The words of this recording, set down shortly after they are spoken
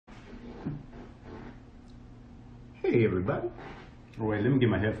Hey, everybody. Oh, wait, let me get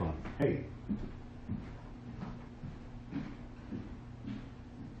my headphones. Hey.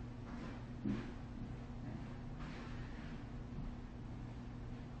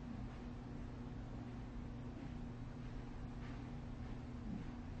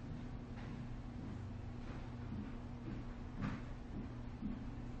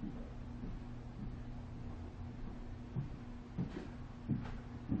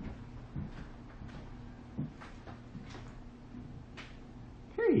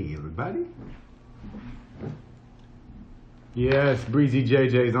 Hey, everybody. Yes, Breezy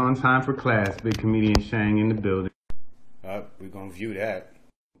JJ's on time for class. Big comedian Shang in the building. We're going to view that.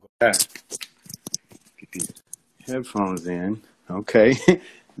 Get these headphones in. Okay.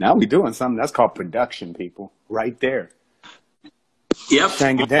 Now we're doing something. That's called production, people. Right there. Yep.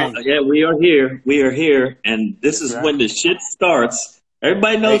 Shang it down. Yeah, we are here. We are here. And this That's is right. when the shit starts.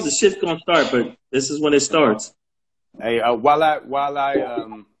 Everybody knows the shit's going to start, but this is when it starts. Hey, while I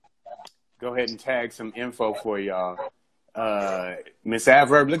go ahead and tag some info for y'all. Miss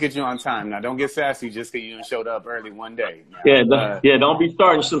Adverb, look at you on time. Now, don't get sassy just because you showed up early one day. Now, Don't be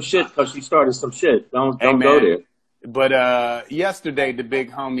starting some shit because she started some shit. Don't hey, go there. But yesterday, the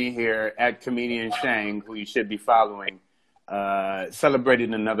big homie here at Comedian Shang, who you should be following,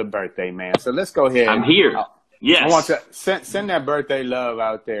 celebrated another birthday, man. So let's go ahead. I'm here. Yes. I want to send that birthday love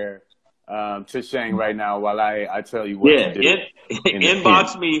out there to Shang right now while I tell you what to do.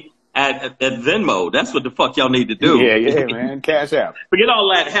 Inbox me at Venmo. That's what the fuck y'all need to do. Yeah, man. Cash out. Forget all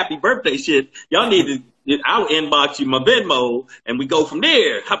that happy birthday shit. Y'all need to, I'll inbox you my Venmo and we go from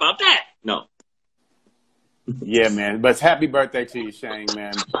there. How about that? No. Yeah, man. But happy birthday to you, Shang,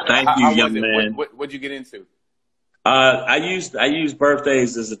 man. Thank you, young man. What'd you get into? I use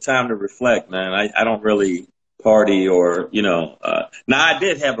birthdays as a time to reflect, man. I don't really party or, now I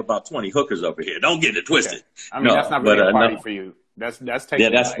did have about 20 hookers over here. Don't get it twisted. Okay. I mean, that's not really a party for you. That's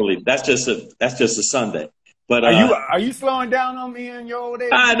taking that's just a Sunday. But are you slowing down on me in your old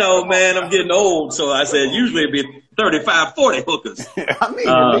age? I know, man. I'm getting old, so I said usually it'd be 35, 40 hookers. I mean,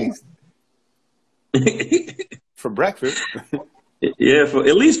 at least for breakfast. Yeah,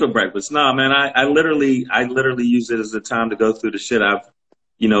 at least for breakfast. No, man. I literally use it as a time to go through the shit I've,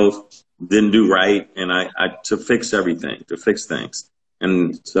 didn't do right, and I to fix things,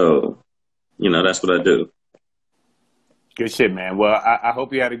 and so, that's what I do. Good shit, man. Well, I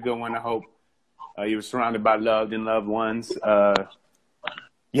hope you had a good one. I hope you were surrounded by loved and loved ones.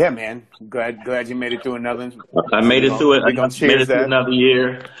 Yeah, man. Glad you made it through another. I made it through it. We're gonna cheers through another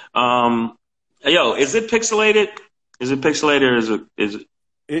year. Yo, is it pixelated? Is it pixelated or is it?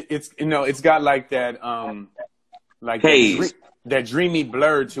 It's it's got like that like haze. That dreamy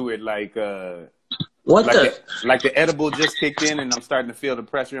blur to it, like what like the edible just kicked in, and I'm starting to feel the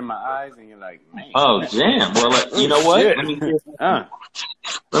pressure in my eyes, and you're like, man. Oh, damn. Well, you know what? Shit. Let me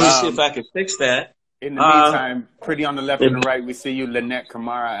see if I can fix that. In the meantime, pretty on the left and the right, we see you, Lynette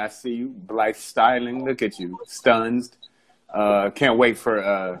Kamara. I see you, Blythe Styling. Look at you, stunned. Can't wait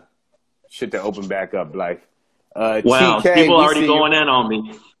for shit to open back up, Blythe. Wow, TK, people already going in on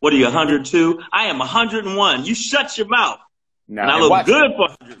me. What are you, 102? I am 101. You shut your mouth. Now, and I look good for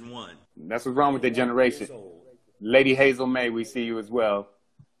 101. That's what's wrong with their generation. Lady Hazel May, we see you as well.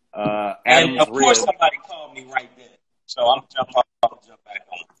 And of course, somebody called me right there. So I'm jump back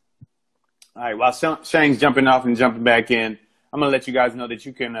on. All right, while Shang's jumping off and jumping back in, I'm going to let you guys know that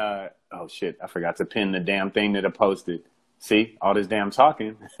you can, oh shit, I forgot to pin the damn thing that I posted. See, all this damn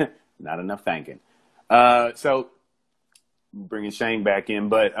talking, not enough thanking. So bringing Shang back in,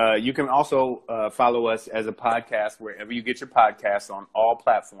 but you can also follow us as a podcast wherever you get your podcasts on all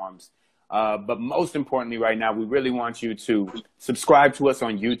platforms. But most importantly right now, we really want you to subscribe to us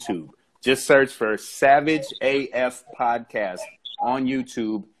on YouTube. Just search for Savage AF Podcast on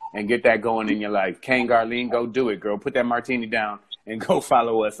YouTube and get that going in your life. Kane Garline, go do it, girl. Put that martini down and go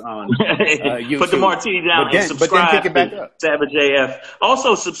follow us on YouTube. Put the martini down and subscribe but then pick it back up. Savage AF.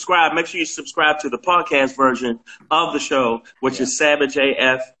 Also subscribe. Make sure you subscribe to the podcast version of the show, which is Savage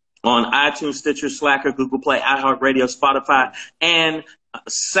AF on iTunes, Stitcher, Slacker, Google Play, iHeartRadio, Spotify, and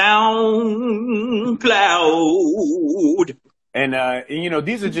SoundCloud. And,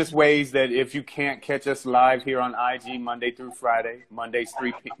 these are just ways that if you can't catch us live here on IG Monday through Friday, Mondays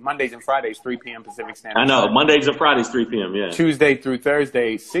and Fridays, 3 p.m. Pacific Standard Time. I know, Mondays and Fridays, 3 p.m., yeah. Tuesday through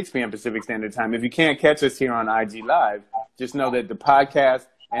Thursday, 6 p.m. Pacific Standard Time. If you can't catch us here on IG Live, just know that the podcast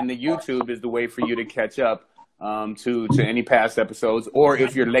and the YouTube is the way for you to catch up to any past episodes. Or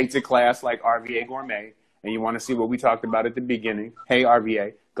if you're late to class like RVA Gourmet and you want to see what we talked about at the beginning, hey,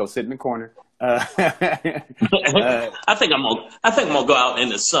 RVA, go sit in the corner. I think I'm gonna go out in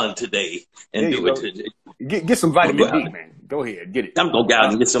the sun today and do it today. Get some vitamin D, man. Go ahead, get it. I'm gonna go out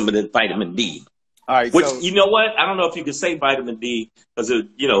and get some of the vitamin D. All right, Which, so you know what? I don't know if you can say vitamin D because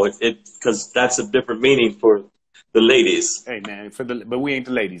because that's a different meaning for the ladies. hey man, but we ain't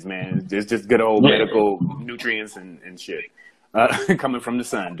the ladies, man. It's just good old medical nutrients and shit coming from the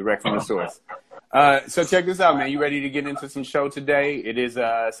sun, direct from the source. So check this out, man. You ready to get into some show today? It is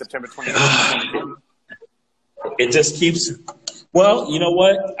September 20th. It just keeps. Well, you know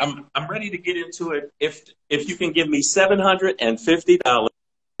what? I'm ready to get into it. If you can give me $750,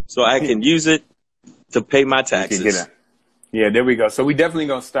 so I can use it to pay my taxes. Yeah, there we go. So we definitely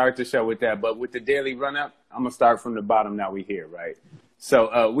gonna start the show with that. But with the daily run up, I'm gonna start from the bottom. Now we here, right?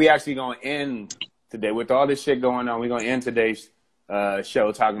 So we actually gonna end today with all this shit going on. We're gonna end today's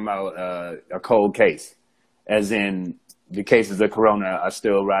show talking about a cold case, as in the cases of corona are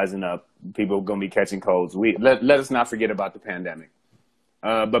still rising up. People are going to be catching colds. Let us not forget about the pandemic.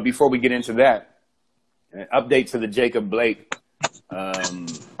 But before we get into that, an update to the Jacob Blake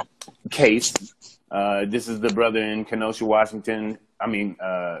case. This is the brother in Kenosha, Wisconsin,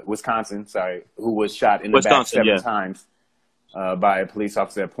 who was shot in the back seven times by a police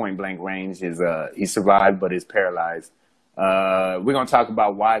officer at point blank range. He survived, but is paralyzed. We're going to talk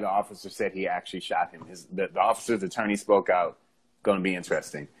about why the officer said he actually shot him. The officer's attorney spoke out. Going to be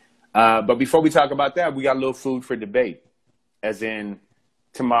interesting. But before we talk about that, we got a little food for debate, as in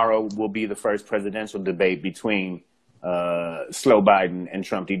tomorrow will be the first presidential debate between slow Biden and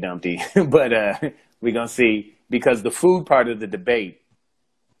Trumpty Dumpty. But we're going to see, because the food part of the debate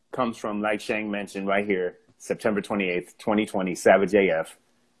comes from, like Shang mentioned right here, September 28th, 2020, Savage AF.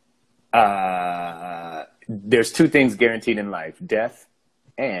 There's two things guaranteed in life: death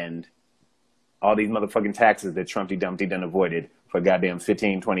and all these motherfucking taxes that Trumpty Dumpty done avoided for goddamn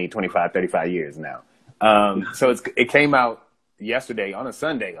 15, 20, 25, 35 years now. So it came out yesterday on a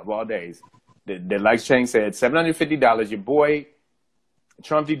Sunday of all days that like Shang said, $750. Your boy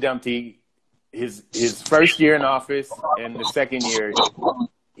Trumpty Dumpty, his first year in office and the second year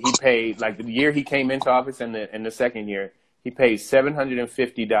he paid, like the year he came into office and the second year, he paid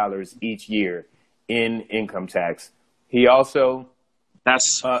 $750 each year in income tax. He also...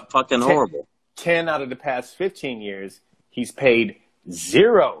 That's fucking horrible. 10 out of the past 15 years, he's paid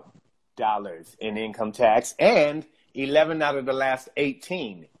 $0 in income tax, and 11 out of the last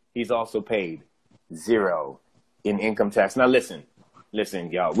 18, he's also paid $0 in income tax. Now listen,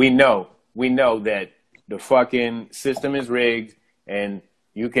 y'all. We know that the fucking system is rigged, and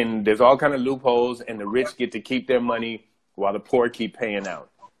there's all kind of loopholes, and the rich get to keep their money while the poor keep paying out.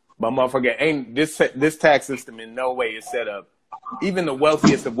 But motherfucker, this tax system in no way is set up. Even the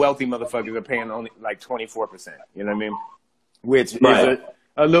wealthiest of wealthy motherfuckers are paying only like 24%. You know what I mean? Which is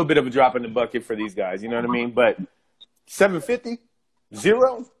a little bit of a drop in the bucket for these guys. You know what I mean? But $750,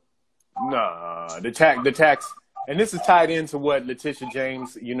 $0? Nah, the tax, and this is tied into what Letitia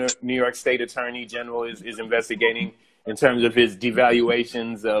James, New York State Attorney General, is investigating in terms of his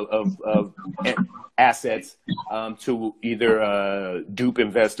devaluations of assets to either dupe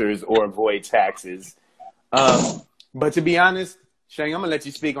investors or avoid taxes. But to be honest, Shane, I'm gonna let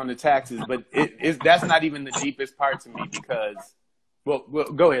you speak on the taxes, but that's not even the deepest part to me because, well,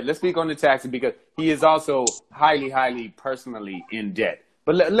 go ahead. Let's speak on the taxes because he is also highly, highly personally in debt.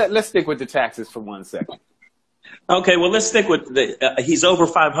 But let's stick with the taxes for 1 second. Okay, well, let's stick with he's over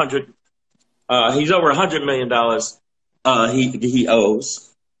 500. He's over $100 million. He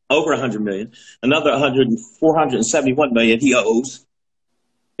owes over $100 million. Another 471 million he owes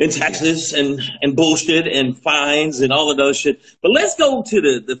in taxes and bullshit and fines and all of those shit. But let's go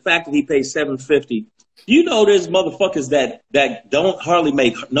to the fact that he pays $750. You know, there's motherfuckers that don't hardly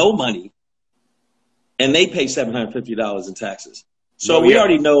make no money, and they pay $750 in taxes. So we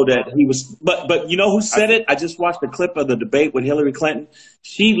already know that he was. But you know who said it? I just watched a clip of the debate with Hillary Clinton.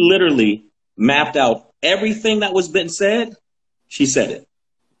 She literally mapped out everything that was been said. She said it.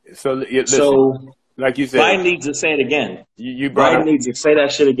 So like you said, Biden needs to say it again. Biden needs to say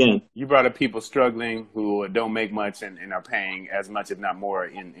that shit again. You brought up people struggling who don't make much and are paying as much, if not more,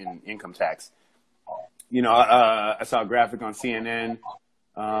 in income tax. I saw a graphic on CNN.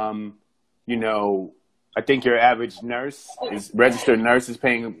 I think your average registered nurse is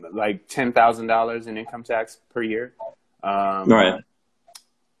paying like $10,000 in income tax per year. Right.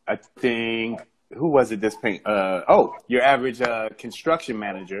 I think, who was it this paying? Your average construction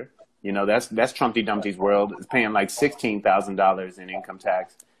manager, that's Trumpty Dumpty's world, is paying like $16,000 in income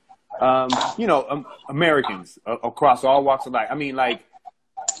tax. Americans across all walks of life. I mean, like,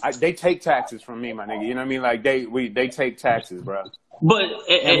 they take taxes from me, my nigga. You know what I mean? Like, they take taxes, bro. But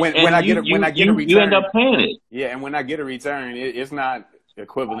when I get a return, you end up paying it. Yeah, and when I get a return, it's not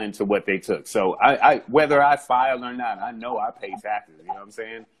equivalent to what they took. So I whether I file or not, I know I pay taxes. You know what I'm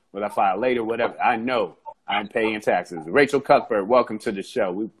saying? Whether I file later, whatever, I know I'm paying taxes. Rachel Cuthbert, welcome to the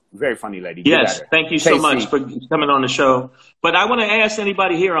show. Very funny lady. Yes, thank you so much for coming on the show. But I want to ask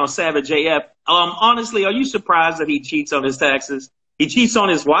anybody here on Savage AF, honestly, are you surprised that he cheats on his taxes? He cheats on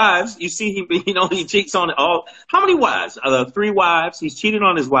his wives. You see, he cheats on all. How many wives? 3 wives. He's cheated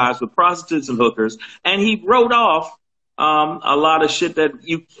on his wives with prostitutes and hookers. And he wrote off a lot of shit that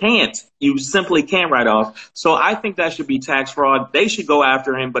you simply can't write off. So I think that should be tax fraud. They should go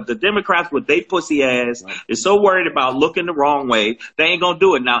after him. But the Democrats, with they pussy ass, is so worried about looking the wrong way, they ain't gonna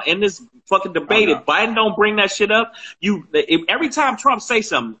do it. Now, in this fucking debate, if Biden don't bring that shit up, every time Trump say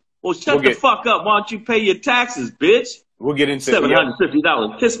something, well, shut the fuck up. Why don't you pay your taxes, bitch? We'll get into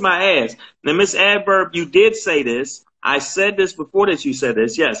 $750. Kiss my ass. Now, Miss Adverb, you did say this. I said this before that you said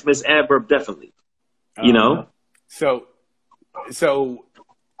this. Yes, Miss Adverb, definitely. You know? So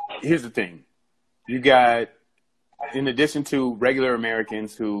here's the thing. You got, in addition to regular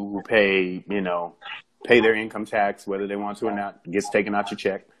Americans who pay their income tax, whether they want to or not, gets taken out your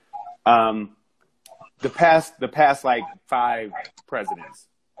check. The past like 5 presidents.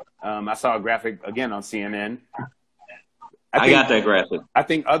 I saw a graphic again on CNN. I got that graphic. I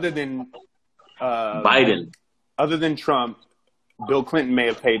think other than Biden, other than Trump, Bill Clinton may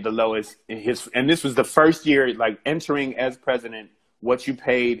have paid the lowest in his, and this was the first year, like entering as president, what you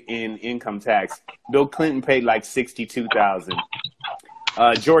paid in income tax. Bill Clinton paid like $62,000.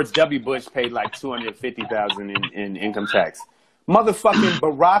 George W. Bush paid like $250,000 in income tax. Motherfucking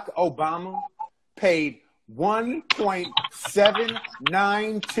Barack Obama paid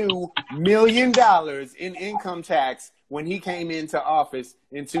 $1.792 million in income tax when he came into office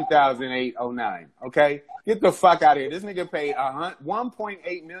in 2008-09. Okay? Get the fuck out of here. This nigga paid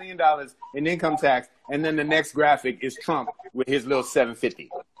 $1.8 million in income tax, and then the next graphic is Trump with his little $750.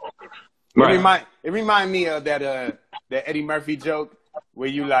 Right. It remind me of that Eddie Murphy joke where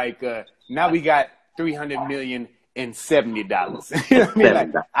you like, now we got $300 million and $70. You know what I mean?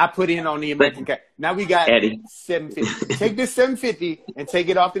 Like, I put in on the American cash. Now we got $750. Take this $750 and take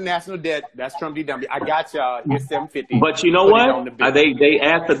it off the national debt. That's Trumpty Dumpty. I got y'all. Here's $750. But you know what? They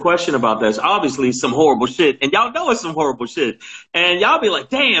asked a question about this. Obviously, some horrible shit, and y'all know it's some horrible shit. And y'all be like,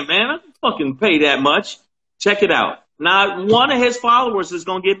 "Damn, man, I fucking pay that much." Check it out. Not one of his followers is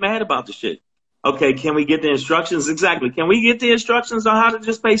gonna get mad about the shit. Okay, can we get the instructions? Exactly. Can we get the instructions on how to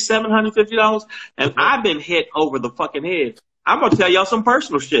just pay $750? And I've been hit over the fucking head. I'm going to tell y'all some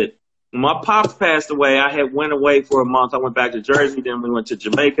personal shit. When my pops passed away, I had went away for a month. I went back to Jersey. Then we went to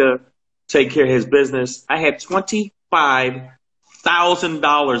Jamaica, take care of his business. I had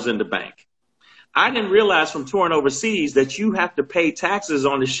 $25,000 in the bank. I didn't realize from touring overseas that you have to pay taxes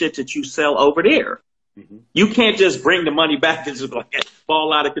on the shit that you sell over there. Mm-hmm. You can't just bring the money back and just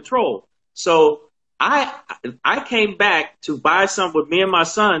fall out of control. So I came back to buy some with me and my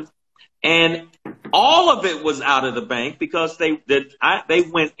son, and all of it was out of the bank because they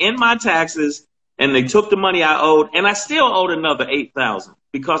went in my taxes and they took the money I owed, and I still owed another $8,000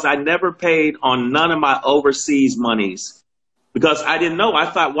 because I never paid on none of my overseas monies because I didn't know. I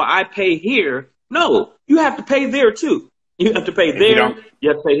thought, well, I pay here. No, you have to pay there too. You have to pay there. You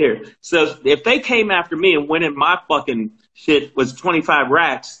have to pay here. So if they came after me and went in my fucking shit was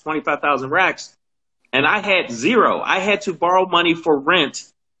 25,000 racks, and I had zero. I had to borrow money for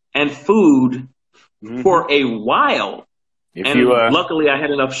rent and food for a while. Luckily, I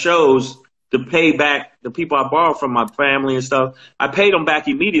had enough shows to pay back the people I borrowed from, my family and stuff. I paid them back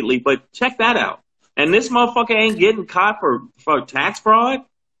immediately, but check that out. And this motherfucker ain't getting caught for tax fraud.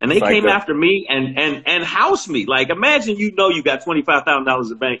 And they came after me and housed me. Like, imagine you got $25,000 in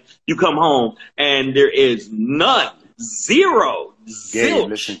the bank. You come home and there is none. Zero. Yeah,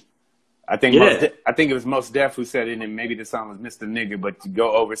 listen. I think it was Mos Def who said it, and maybe the song was Mr. Nigga, but you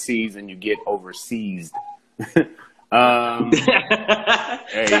go overseas and you get overseas. Hey, man.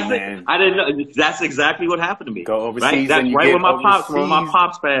 I didn't know. That's exactly what happened to me. Go overseas. Right? That's and you right get when my overseas.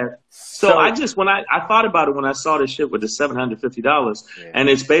 pops passed. So I just, when I thought about it when I saw this shit with the $750, and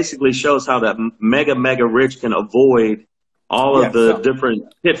it basically shows how that mega rich can avoid all of the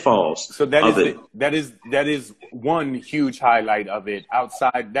different pitfalls. So that is one huge highlight of it.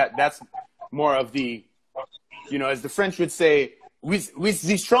 Outside that's more of the, as the French would say, with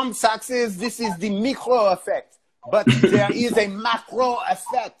the Trump taxes, this is the micro effect, but there is a macro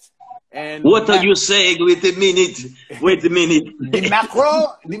effect. And what are you saying? Wait a minute. The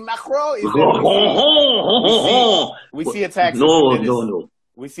macro is we see a tax system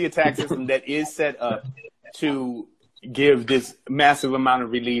we see a tax system that is set up to give this massive amount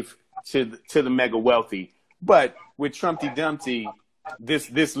of relief to the mega wealthy. But with Trumpty Dumpty,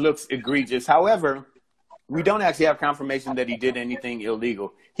 this looks egregious. However, we don't actually have confirmation that he did anything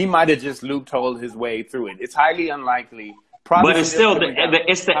illegal. He might have just loopholed his way through it. It's highly unlikely. But it's still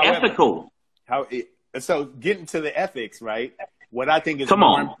it's the However, ethical. So getting to the ethics, right? What I think is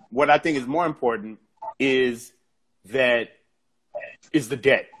more important is the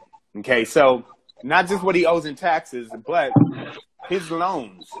debt. Okay, so not just what he owes in taxes, but his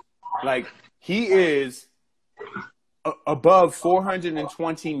loans. Like, he is above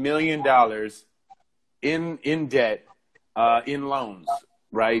 $420 million in debt, in loans,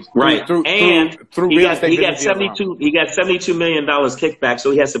 right? Right. Through he real got estate. he got $72 million kickback,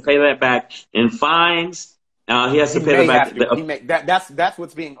 so he has to pay that back in fines. He has to pay that back. That's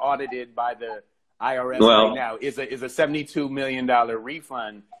what's being audited by the IRS right now. Is a $72 million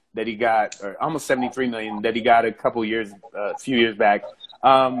refund that he got, or almost $73 million that he got a few years back.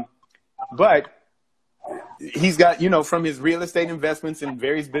 But he's got, from his real estate investments in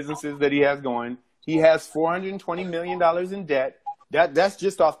various businesses that he has going, he has $420 million in debt. That's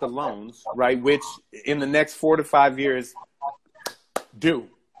just off the loans, right? Which in the next 4 to 5 years,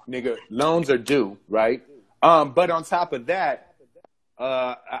 loans are due, right? But on top of that,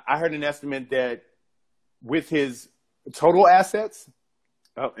 I heard an estimate that with his total assets,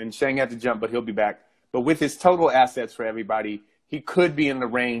 and Shang had to jump, but he'll be back. But with his total assets for everybody, he could be in the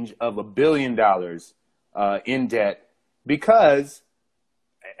range of $1 billion in debt, because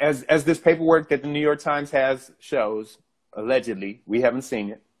as this paperwork that the New York Times shows, allegedly, we haven't seen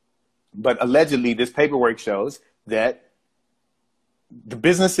it, but allegedly this paperwork shows that the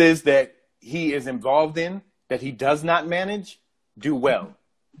businesses that he is involved in, that he does not manage, do well,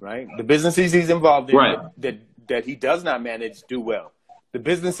 right? The businesses he's involved in that he does not manage do well. The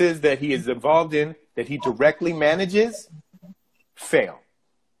businesses that he is involved in that he directly manages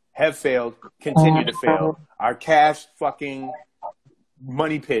have failed, continue to fail, are cash fucking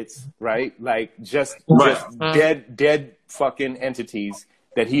money pits, right? Like just dead fucking entities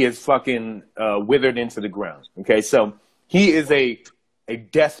that he has fucking withered into the ground. Okay, so he is a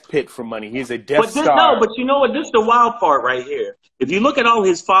death pit for money. He's a death star. No, but you know what? This is the wild part right here. If you look at all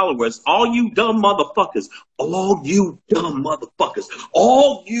his followers, all you dumb motherfuckers, I'm going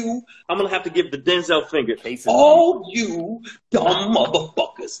to have to give the Denzel finger. All you dumb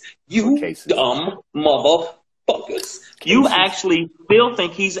motherfuckers, you actually still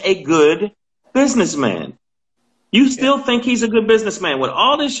think he's a good businessman. You still think he's a good businessman with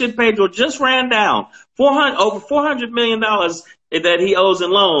all this shit Pedro just ran down, over $400 million that he owes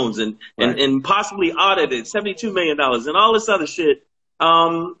in loans and possibly audited, $72 million and all this other shit.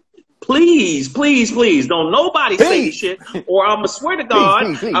 Please, don't nobody say shit, or I'm going to swear to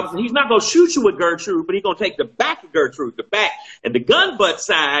God, he's not going to shoot you with Gertrude, but he's going to take the back of Gertrude, the back and the gun butt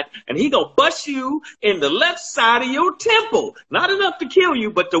side, and he going to bust you in the left side of your temple. Not enough to kill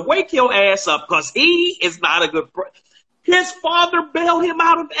you, but to wake your ass up, because he is not a good His father bailed him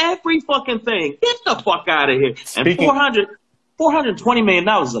out of every fucking thing. Get the fuck out of here. And $420 million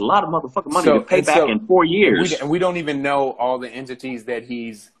is a lot of motherfucking money to pay back in 4 years. We don't even know all the entities that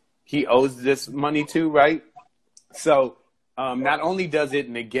he owes this money to, right? So not only does it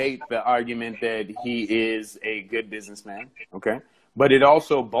negate the argument that he is a good businessman, okay, but it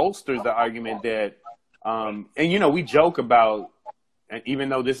also bolsters the argument that, we joke about, and even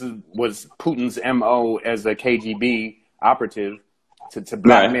though this was Putin's MO as a KGB operative, to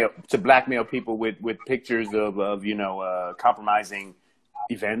blackmail people with pictures of compromising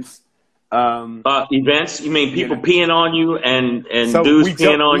events. Events? You mean people peeing on you and dudes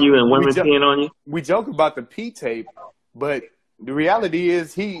peeing on you and women peeing on you? We joke about the pee tape, but the reality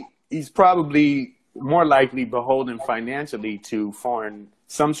is he's probably more likely beholden financially to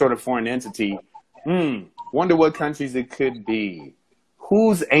some sort of foreign entity. Wonder what countries it could be.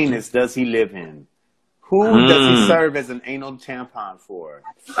 Whose anus does he live in? Who does he serve as an anal tampon for?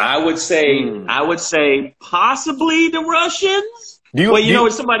 I would say possibly the Russians.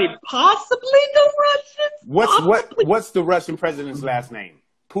 Somebody possibly the Russians. What's the Russian president's last name?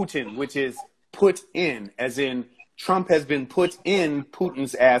 Putin, which is put in, as in Trump has been put in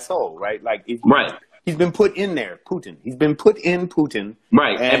Putin's asshole, right? Like he's been put in there, Putin. He's been put in Putin.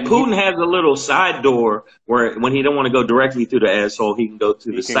 Right. And Putin has a little side door where when he don't want to go directly through the asshole, he can go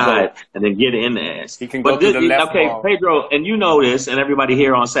through the side and then get in the ass. He can go through the left wall. Pedro, and you know this, and everybody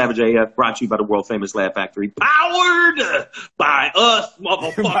here on Savage AF, brought to you by the world famous Laugh Factory, powered by us,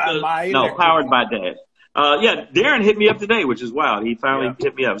 motherfuckers. Powered by Dad. Darren hit me up today, which is wild. He finally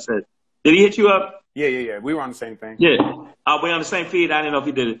hit me up and said, did he hit you up? Yeah. We were on the same thing. Yeah. We're on the same feed. I didn't know if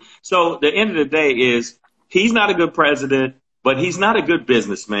he did it. So the end of the day is he's not a good president. but he's not a good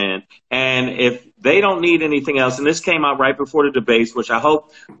businessman. And if they don't need anything else, and this came out right before the debates, which I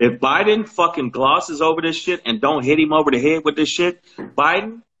hope if Biden fucking glosses over this shit and don't hit him over the head with this shit,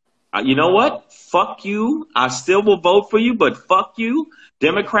 Biden, you know what? Fuck you. I still will vote for you, but fuck you,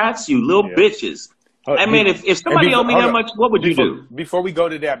 Democrats, you little bitches. I mean, if somebody owed me that much, what would you do? Before we go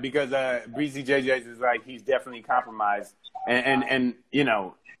to that, because Breezy JJ's is like, he's definitely compromised. And you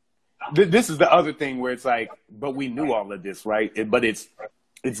know, this is the other thing where it's like, but we knew all of this, right? But it's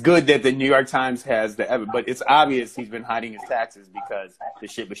good that the New York Times has the evidence, but it's obvious he's been hiding his taxes because the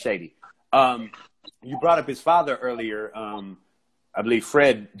shit was shady. You brought up his father earlier, I believe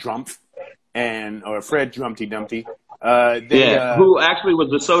Fred Drumpf, or Fred Trumpty Dumpty. Who actually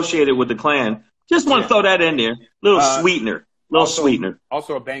was associated with the Klan. Just want to throw that in there. Little sweetener.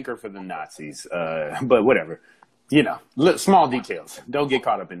 Also a banker for the Nazis. But whatever. You know, small details. Don't get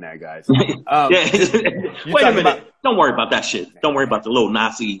caught up in that, guys. Wait a minute. Don't worry about that shit. Don't worry about the little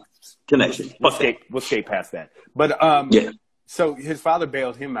Nazi connection. We'll skate past that. But so his father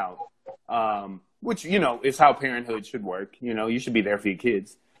bailed him out, which, you know, is how parenthood should work. You know, you should be there for your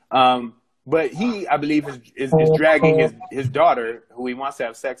kids. But he, I believe, is dragging his daughter, who he wants to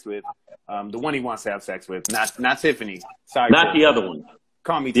have sex with, the one he wants to have sex with, not Tiffany. Sorry, not the other one.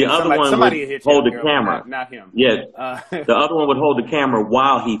 Call me. The other one would hold the camera. Not him. Yeah. The other one would hold the camera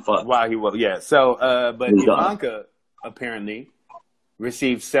while he fucked. Yeah. So, but Ivanka apparently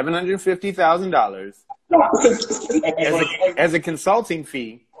received $750,000 as a consulting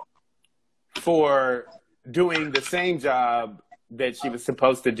fee for doing the same job that she was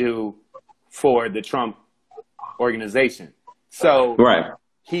supposed to do for the Trump organization. So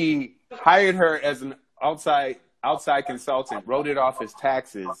he hired her as an outside consultant, wrote it off as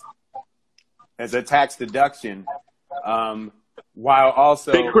taxes, as a tax deduction, while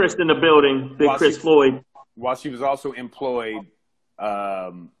also... Big Chris in the building, Big Chris Floyd. While she was also employed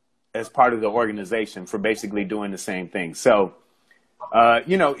as part of the organization for basically doing the same thing. So,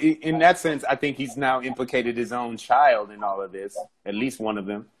 you know, in that sense, I think he's now implicated his own child in all of this, at least one of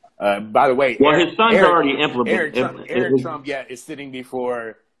them. By the way, his son's already implemented. Eric Trump, is sitting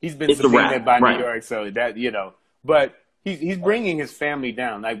before... He's been subpoenaed by New York, so that, you know... But he's bringing his family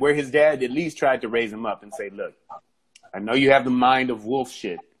down, like where his dad at least tried to raise him up and say, look, I know you have the mind of wolf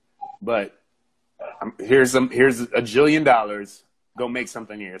shit, but here's $1 jillion. Go make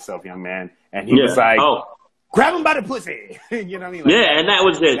something of yourself, young man. And he was like, grab him by the pussy. You know what I mean? Like, and that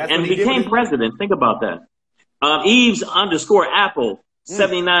was it. And he became president. Think about that. Eves_Apple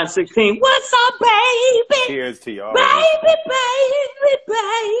 7916. What's up, baby? Cheers to y'all. Baby.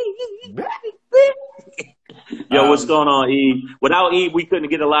 Yo, what's going on, Eve? Without Eve, we couldn't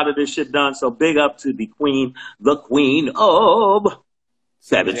get a lot of this shit done. So big up to the queen of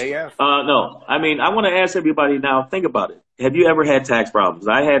Savage. No, I mean, I want to ask everybody now, think about it. Have you ever had tax problems?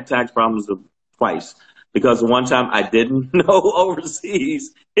 I had tax problems twice because the one time I didn't know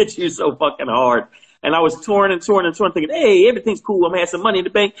overseas hits you so fucking hard. And I was touring, thinking, hey, everything's cool. I'm going to have some money in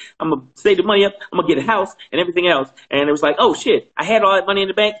the bank. I'm going to save the money up. I'm going to get a house and everything else. And it was like, oh, shit, I had all that money in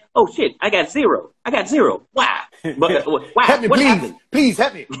the bank. Oh, shit, I got zero. Why? But, why? Help me, what please. happened? Please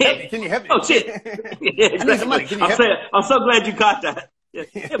help me. Can you help me? Oh, shit. Yeah, exactly. I need some money. Can you help me? I'm so glad you caught that.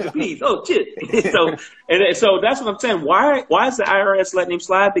 Yeah, please. Oh, shit. So that's what I'm saying. Why is the IRS letting him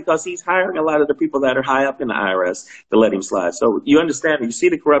slide? Because he's hiring a lot of the people that are high up in the IRS to let him slide. So you understand, you see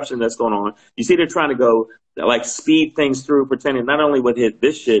the corruption that's going on. You see they're trying to go, like, speed things through, pretending not only with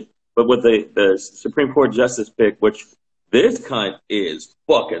this shit, but with the Supreme Court justice pick, which this cunt is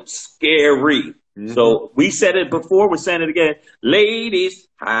fucking scary. Mm-hmm. So we said it before, we're saying it again. Ladies,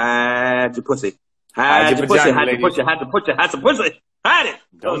 hide your pussy. Hide your pussy. Hide it.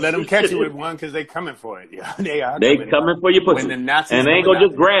 Don't let them catch you with one because they coming for it. Yeah, they are. They coming for your pussy. And they ain't gonna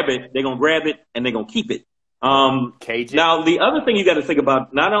just grab it. They're gonna grab it and they're gonna keep it. Now, the other thing you got to think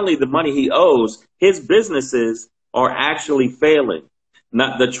about, not only the money he owes, his businesses are actually failing.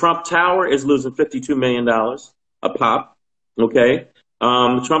 Now, the Trump Tower is losing $52 million a pop. Okay.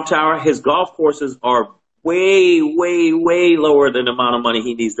 Trump Tower, his golf courses are way, way, way lower than the amount of money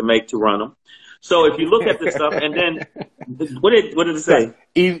he needs to make to run them. So if you look at this stuff, and then what did it say?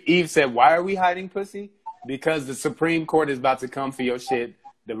 Eve said, "Why are we hiding pussy? Because the Supreme Court is about to come for your shit.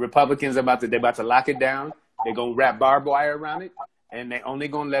 The Republicans are about to lock it down. They're gonna wrap barbed wire around it, and they only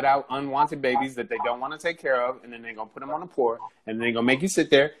gonna let out unwanted babies that they don't want to take care of, and then they're gonna put them on the floor, and then they're gonna make you sit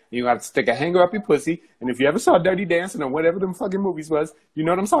there. And you got to stick a hanger up your pussy. And if you ever saw Dirty Dancing or whatever them fucking movies was, you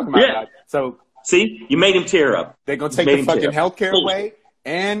know what I'm talking about. Yeah. Right? So see, you made him tear up. They're gonna take the fucking healthcare away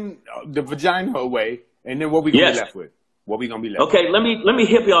and the vagina away, and then what we gonna be left with? What we gonna be left? Okay, let me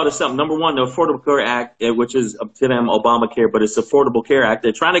hip y'all to something. Number one, the Affordable Care Act, which is to them Obamacare, but it's Affordable Care Act.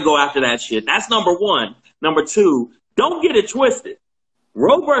 They're trying to go after that shit. That's number one. Number two, don't get it twisted.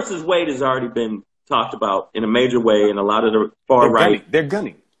 Roe versus Wade has already been talked about in a major way in a lot of the far right. They're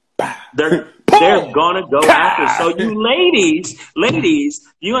gunning. They're gonna go after. So you ladies,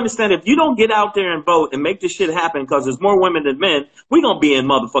 you understand, if you don't get out there and vote and make this shit happen, because there's more women than men, we're gonna be in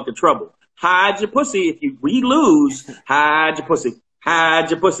motherfucking trouble. Hide your pussy. If we lose, hide your pussy.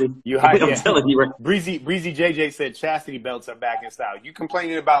 Hide your pussy. I'm telling you, right? Breezy JJ said chastity belts are back in style. You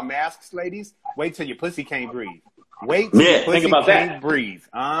complaining about masks, ladies? Wait till your pussy can't breathe. Wait till your pussy can't breathe.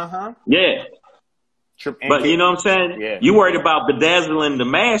 Yeah. But you know what I'm saying? Yeah. You worried about bedazzling the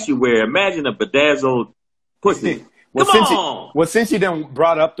mask you wear. Imagine a bedazzled pussy. Since you done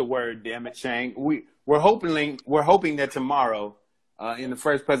brought up the word, damn it, Shang, we're hoping that tomorrow, in the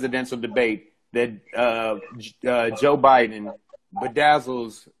first presidential debate, that Joe Biden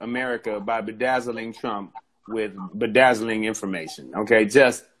bedazzles America by bedazzling Trump with bedazzling information. Okay,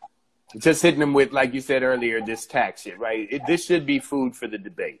 just hitting them with, like you said earlier, this tax shit, right? This should be food for the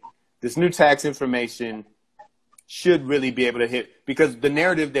debate. This new tax information should really be able to hit, because the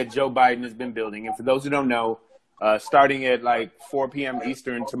narrative that Joe Biden has been building, and for those who don't know, starting at like 4 p.m.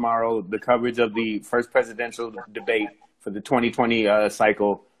 Eastern tomorrow, the coverage of the first presidential debate for the 2020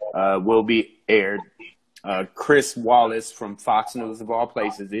 cycle will be aired. Chris Wallace from Fox News, of all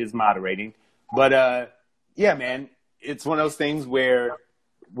places, is moderating. But yeah, man, it's one of those things where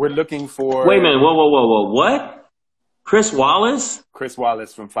we're looking for... Wait a minute, whoa, what? Chris Wallace? Chris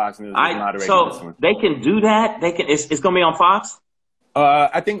Wallace from Fox News is moderating this one. They can do that? It's going to be on Fox?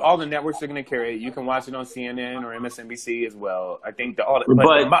 I think all the networks are going to carry it. You can watch it on CNN or MSNBC as well. I think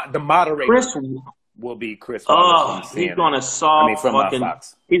the moderator will be Chris Wallace from CNN. He's going to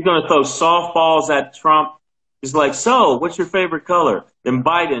he's going to throw softballs at Trump. He's like, so, what's your favorite color? Then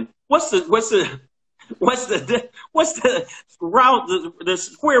Biden, what's the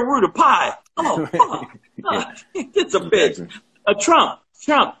square root of pi? Oh, fuck. It's a bitch.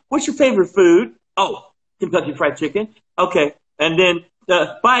 Trump, what's your favorite food? Oh, Kentucky Fried Chicken. Okay. And then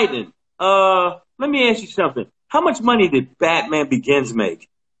Biden, let me ask you something. How much money did Batman Begins make?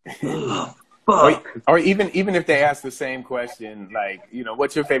 Oh, fuck. Or even if they ask the same question, like, you know,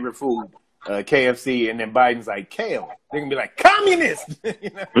 what's your favorite food? KFC, and then Biden's like, kale. They're going to be like, communist!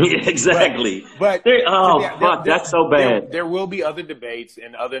 You know? Yeah, exactly. But that's so bad. There will be other debates,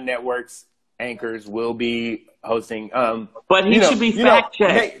 and other networks anchors will be hosting. But he should be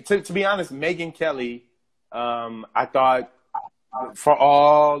fact-checked. To be honest, Megyn Kelly, I thought, for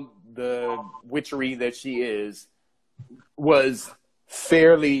all the witchery that she is, was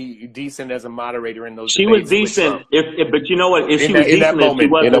fairly decent as a moderator in those. She was decent, but you know what? If she was decent, if she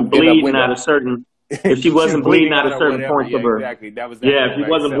wasn't bleeding out a certain, if she wasn't bleeding out a certain point of her, exactly. That was if she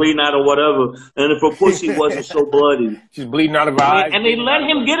wasn't bleeding out or whatever, and if her pussy wasn't so bloody, she's bleeding out of her eyes, and they let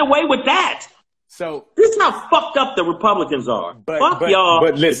him get away with that. So this is how fucked up the Republicans are. Fuck y'all.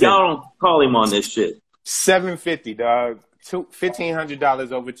 But listen, if y'all don't call him on this shit. $750, dog.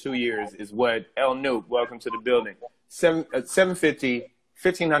 $1,500 over 2 years is what El Nuke. Welcome to the building. $750,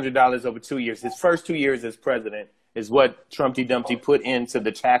 $1,500 over 2 years. His first 2 years as president is what Trumpty Dumpty put into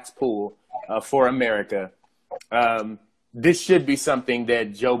the tax pool for America. This should be something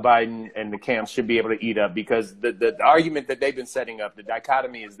that Joe Biden and the camp should be able to eat up, because the argument that they've been setting up, the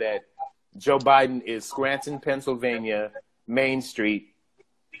dichotomy, is that Joe Biden is Scranton, Pennsylvania, Main Street,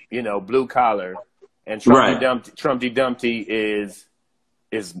 you know, blue collar, and Trumpty Dumpty is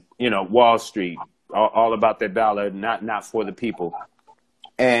you know, Wall Street, all about their dollar, not for the people.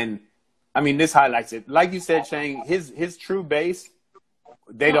 And I mean, this highlights it. Like you said, Shane, his true base,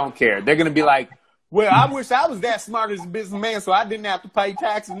 they don't care. They're gonna be like, well, I wish I was that smart as a businessman, so I didn't have to pay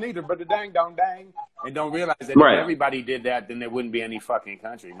taxes neither. But the dang, and don't realize that if everybody did that, then there wouldn't be any fucking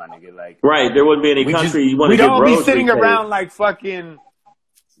country, my nigga. Like, there wouldn't be any country. We'd all be sitting around like fucking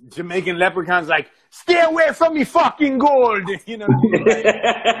Jamaican leprechauns, like, stay away from me fucking gold. You know what I mean?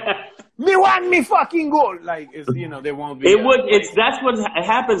 Like, me want me fucking gold. Like, you know, there won't be. That's what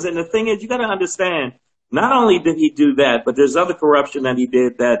happens. And the thing is, you got to understand, not only did he do that, but there's other corruption that he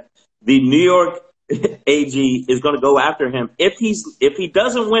did that the New York AG is going to go after him. If he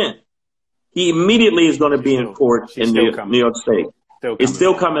doesn't win, he immediately is going to be in court in New York State. It's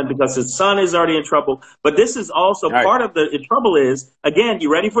still coming because his son is already in trouble. But this is also part of the trouble is, again,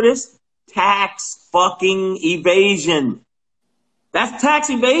 you ready for this? Tax fucking evasion. That's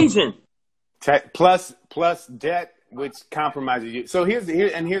tax evasion. Plus debt, which compromises you. So here's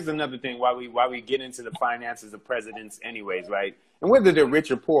another thing why we get into the finances of presidents anyways, right? And whether they're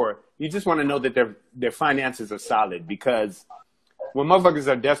rich or poor, you just want to know that their finances are solid, because when motherfuckers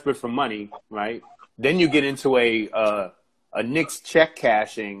are desperate for money, right? Then you get into a Knicks check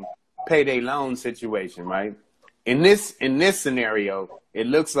cashing payday loan situation, right? In this scenario, it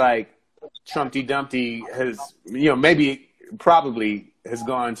looks like Trumpty Dumpty has, probably has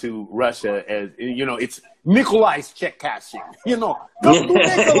gone to Russia as, it's Nikolai's check cashing. Come to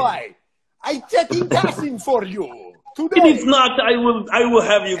Nikolai. I checking cashing for you today. If not, I will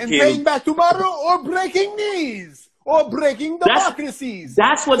have you and killed. paying back tomorrow, or breaking knees, or breaking democracies.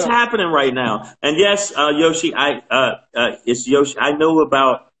 That's what's happening right now. And yes, Yoshi, it's Yoshi. I know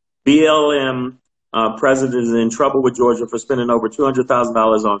about BLM. President is in trouble with Georgia for spending over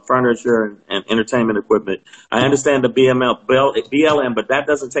 $200,000 on furniture and entertainment equipment. I understand the BLM, but that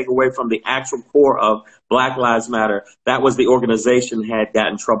doesn't take away from the actual core of Black Lives Matter. That was the organization had got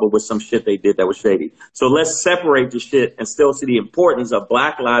in trouble with some shit they did that was shady. So let's separate the shit and still see the importance of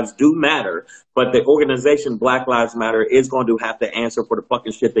Black lives do matter, but the organization Black Lives Matter is going to have to answer for the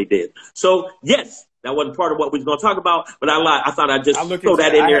fucking shit they did. So yes, that wasn't part of what we were going to talk about, but I lied. I thought I'd just throw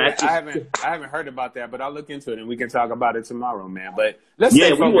that in there. I haven't heard about that, but I'll look into it and we can talk about it tomorrow, man. But let's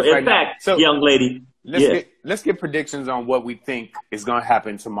we will. In fact, young lady, let's get predictions on what we think is going to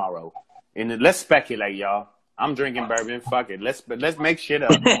happen tomorrow, and let's speculate, y'all. I'm drinking bourbon. Fuck it. Let's make shit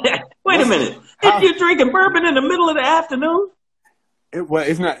up. Wait a minute. If you're drinking bourbon in the middle of the afternoon,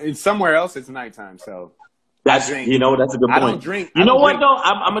 it's not. It's somewhere else. It's nighttime, so. That's a good point. I don't drink. You know what though?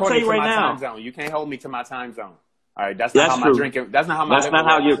 I'm gonna tell you right now. Time zone. You can't hold me to my time zone. All right, that's not how my drinking. That's not how my. That's not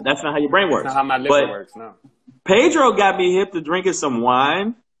how works. That's not how your brain works. That's not how my liver works. No. Pedro got me hip to drinking some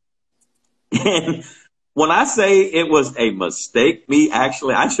wine, and when I say it was a mistake, I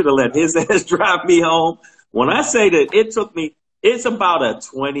should have let his ass drive me home. When I say that it's about a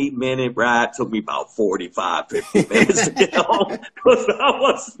 20-minute ride. Took me about 45, 50 minutes to get home. Because I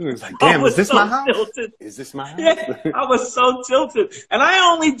was like, damn, is this my house? Tilted. Is this my house? Yeah, I was so tilted. And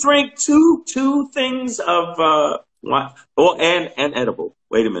I only drank two things of wine. Oh, and edible.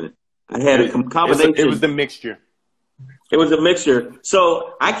 Wait a minute. I had a combination. It was the mixture. It was a mixture.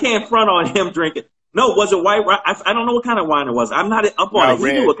 So I can't front on him drinking. No, was it white? I don't know what kind of wine it was. I'm not up on it.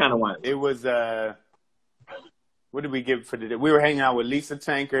 He knew what kind of wine it was. It was what did we give for the day? We were hanging out with Lisa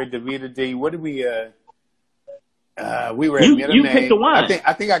Tanker, Davida D. What did we? We were at Middle You picked the wine.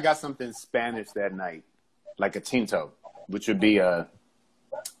 I think I got something Spanish that night, like a Tinto, which would be I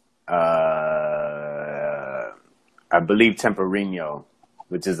believe Temporino,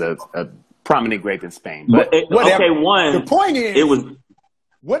 which is a prominent grape in Spain. But whatever. Okay, one. The point is, it was.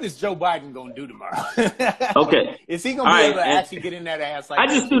 What is Joe Biden going to do tomorrow? Okay. Is he going to be able to actually get in that ass? Like I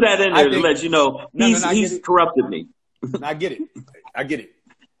just threw that in there to let you know he's corrupted me. I get it.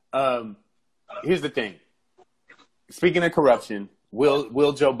 Here's the thing. Speaking of corruption,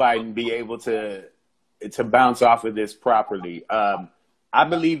 will Joe Biden be able to bounce off of this properly? I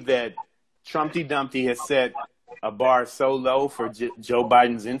believe that Trumpty Dumpty has set a bar so low for Joe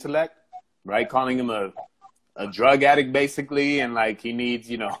Biden's intellect, right? Calling him a drug addict, basically, and like he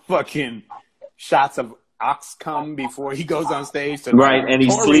needs, fucking shots of ox cum before he goes on stage. Right, and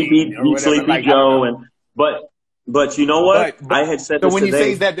he's sleepy like, Joe, but you know what? I had said this when today.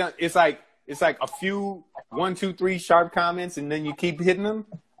 he says that, it's like a few 1, 2, 3 sharp comments, and then you keep hitting them.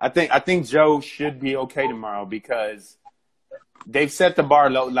 I think Joe should be okay tomorrow because they've set the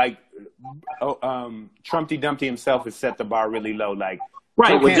bar low. Like Trumpty Dumpty himself has set the bar really low. Like.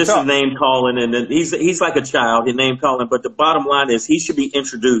 Right, with just his name calling, and then he's like a child, his name calling. But the bottom line is he should be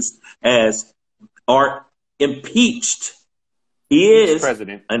introduced as impeached. He is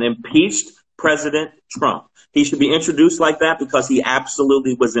an impeached President Trump. He should be introduced like that because he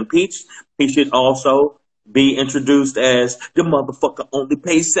absolutely was impeached. He should also be introduced as the motherfucker only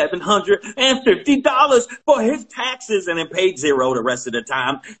pays $750 for his taxes and then paid $0 the rest of the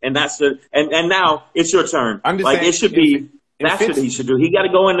time. And and now it's your turn. Like it should be. That's what he should do. He got to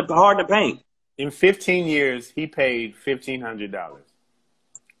go in hard in the paint. In 15 years, he paid $1,500,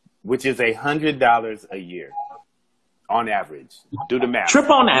 which is $100 a year on average. Do the math. Trip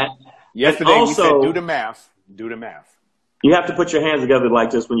on that. Yesterday we said do the math. Do the math. You have to put your hands together like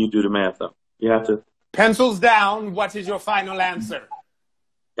this when you do the math, though. You have to. Pencils down. What is your final answer?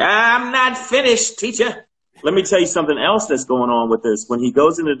 I'm not finished, teacher. Let me tell you something else that's going on with this. When he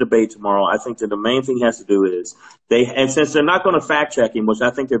goes into debate tomorrow, I think that the main thing he has to do is and since they're not going to fact check him, which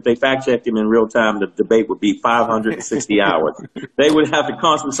I think if they fact checked him in real time, the debate would be 560 hours. They would have to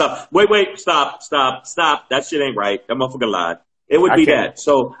constantly stop. Wait, stop. That shit ain't right. That motherfucker lied. It would be that.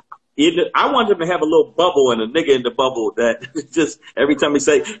 So I want him to have a little bubble and a nigga in the bubble that just every time he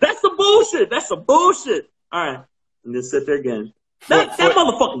say, that's some bullshit. All right. And just sit there again. That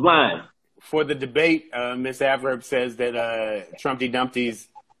motherfucker line. For the debate, Miss Averb says that Trumpty Dumpty's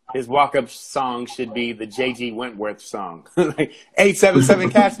his walk-up song should be the J.G. Wentworth song, like 877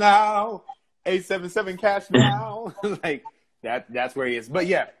 cash now, 877 cash now, like that. That's where he is. But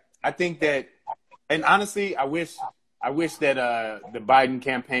yeah, I think that, and honestly, I wish that the Biden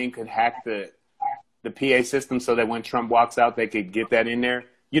campaign could hack the PA system so that when Trump walks out, they could get that in there.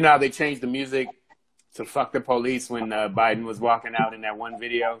 You know how they changed the music to "Fuck the Police" when Biden was walking out in that one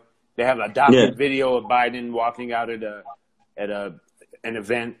video. They have a adopted video of Biden walking out at an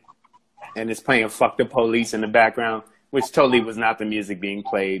event, and it's playing "Fuck the Police" in the background, which totally was not the music being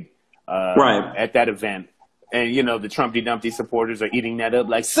played at that event. And, you know, the Trumpty Dumpty supporters are eating that up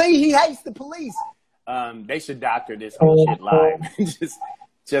like, see, he hates the police. They should doctor this whole shit live.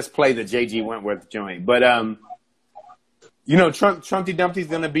 just play the J.G. Wentworth joint. But, you know, Trumpty Dumpty's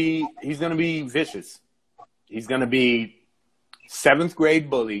going to be vicious. He's going to be 7th grade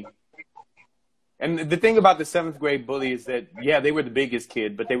bully. And the thing about the 7th grade bully is that, yeah, they were the biggest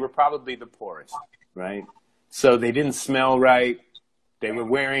kid, but they were probably the poorest, right? So they didn't smell right. They were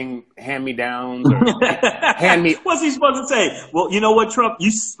wearing hand-me-downs or What's he supposed to say? Well, you know what, Trump? You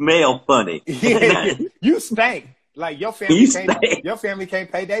smell funny. Yeah, you stank. Like your family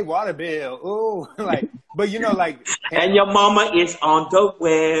can't pay their water bill. Ooh, like, but you know, like, and your mama is on the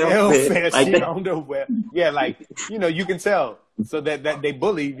welfare. Like she on the welfare. Yeah, like, you know, you can tell. So that they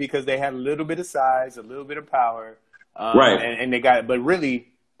bullied because they had a little bit of size, a little bit of power, right? And they got it, but really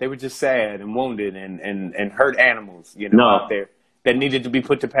they were just sad and wounded and hurt animals, you know, out there that needed to be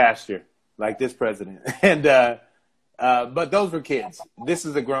put to pasture, like this president. And but those were kids. This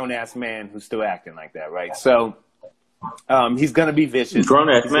is a grown ass man who's still acting like that, right? So he's gonna be vicious. Grown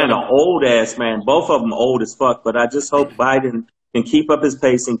ass man, an old ass man. Both of them old as fuck. But I just hope Biden can keep up his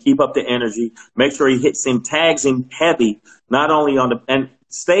pace and keep up the energy. Make sure he hits him, tags him heavy, not only on and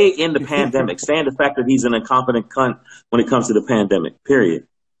stay in the pandemic. Stay in the fact that he's an incompetent cunt when it comes to the pandemic, period.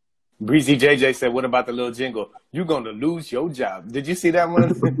 Breezy JJ said, what about the little jingle? You're going to lose your job. Did you see that one?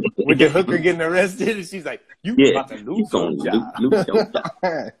 With the hooker getting arrested? And she's like, you about to lose your job. Lose your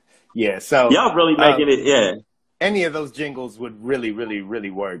job. Yeah, so. Y'all really making it, yeah. Any of those jingles would really, really, really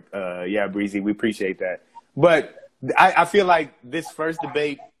work. Yeah, Breezy, we appreciate that. But I feel like this first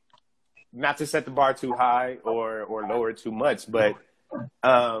debate, not to set the bar too high or lower it too much, but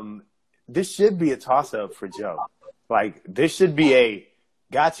this should be a toss-up for Joe. Like, this should be a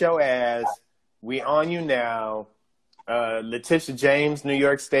got your ass, we on you now. Letitia James, New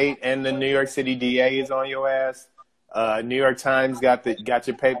York State, and the New York City DA is on your ass. New York Times got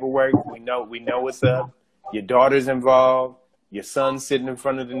your paperwork. We know what's up. Your daughter's involved. Your son's sitting in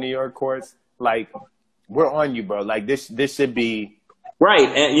front of the New York courts. Like, we're on you, bro. Like, this should be right.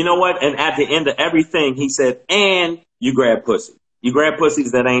 And you know what? And at the end of everything, he said, "And you grab pussy. You grab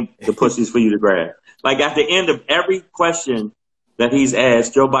pussies that ain't the pussies for you to grab." Like, at the end of every question that he's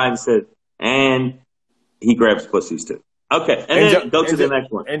asked, Joe Biden said, "And he grabs pussies too." Okay, and then go to the next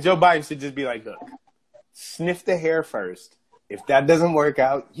one. And Joe Biden should just be like, "Look, sniff the hair first. If that doesn't work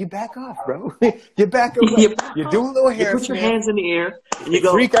out, you back off, bro. You back away. You do a little hair. You put your hands in the air and you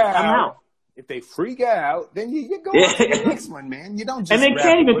go, I'm out." If they freak out, then you go to the next one, man. You don't just and they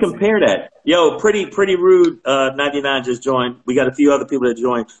can't even compare that. Yo, pretty rude. 99 just joined. We got a few other people that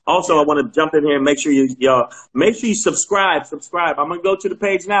joined. Also, I want to jump in here and make sure you subscribe. I'm gonna go to the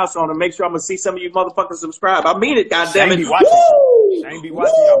page now, so I'm gonna make sure I'm gonna see some of you motherfuckers subscribe. I mean it, goddammit. Shane be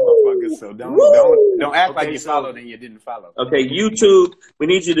watching y'all motherfuckers, so don't act like you followed and you didn't follow. Okay, YouTube. We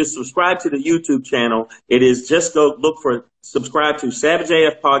need you to subscribe to the YouTube channel. It is just go look for subscribe to Savage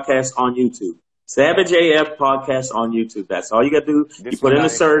AF Podcast on YouTube. Savage AF Podcast on YouTube. That's all you got to do. You put in a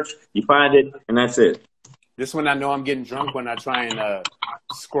search, you find it, and that's it. This one I know I'm getting drunk when I try and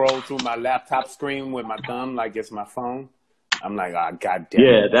scroll through my laptop screen with my thumb like it's my phone. I'm like, oh, goddamn.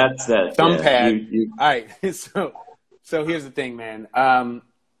 Yeah, that's that. Thumb pad. All right, so here's the thing, man.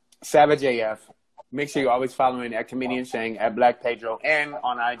 Savage AF. Make sure you're always following at Comedian Shang, at Black Pedro, and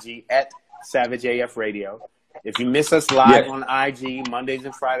on IG at Savage AF Radio. If you miss us live on IG, Mondays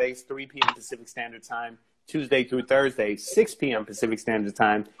and Fridays, 3 p.m. Pacific Standard Time, Tuesday through Thursday, 6 p.m. Pacific Standard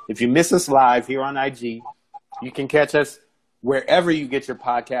Time. If you miss us live here on IG, you can catch us wherever you get your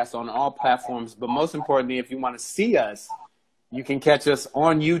podcasts on all platforms. But most importantly, if you want to see us, you can catch us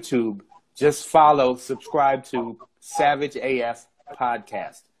on YouTube. Just subscribe to Savage AF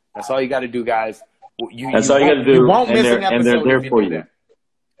Podcast. That's all you got to do, guys. That's all you got to do. You won't miss an episode. And they're there for you.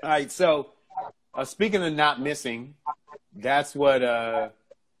 All right, so speaking of not missing, that's what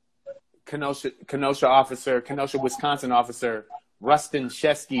Kenosha, Wisconsin officer Rustin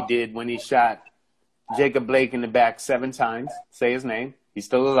Shesky did when he shot Jacob Blake in the back 7 times. Say his name. He's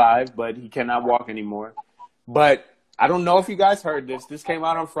still alive, but he cannot walk anymore. But I don't know if you guys heard this. This came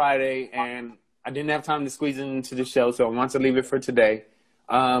out on Friday, and I didn't have time to squeeze it into the show, so I want to leave it for today.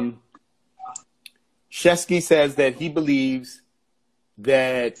 Shesky says that he believes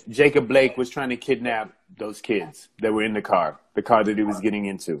that Jacob Blake was trying to kidnap those kids that were in the car that he was getting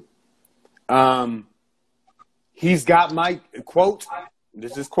into. He's got my, quote,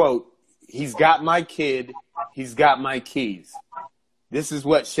 this is quote, he's got my kid, he's got my keys. This is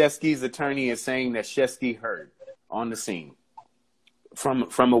what Shesky's attorney is saying that Shesky heard on the scene from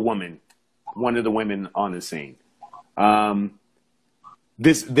a woman, one of the women on the scene.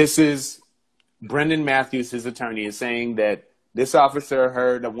 This is Brendan Matthews, his attorney, is saying that this officer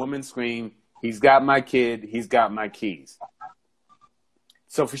heard a woman scream, he's got my kid, he's got my keys.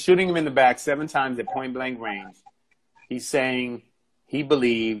 So for shooting him in the back 7 times at point blank range, he's saying he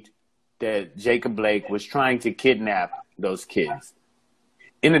believed that Jacob Blake was trying to kidnap those kids.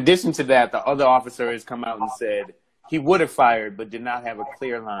 In addition to that, the other officer has come out and said he would have fired, but did not have a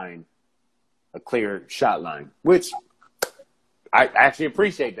clear shot line, which I actually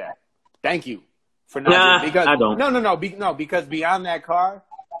appreciate that. Thank you for not. Because, I don't. No, because beyond that car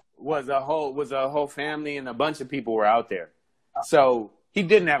was a whole family and a bunch of people were out there. So he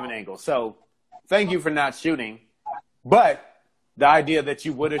didn't have an angle. So thank you for not shooting. But the idea that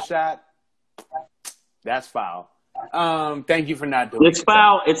you would have shot, that's foul. Thank you for not doing it. It's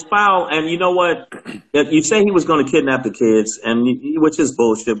foul. It's foul. And you know what? You say he was going to kidnap the kids, which is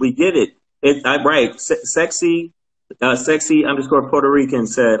bullshit. We get it. Right. Sexy _ Puerto Rican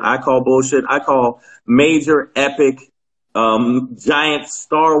said, I call bullshit. I call major, epic, giant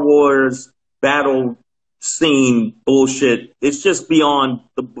Star Wars battle scene bullshit. It's just beyond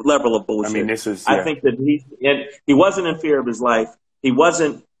the level of bullshit. I mean, this is. I think that he wasn't in fear of his life. He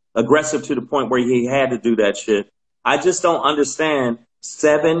wasn't aggressive to the point where he had to do that shit. I just don't understand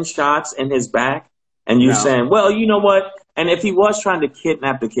 7 shots in his back, and you're saying, well, you know what? And if he was trying to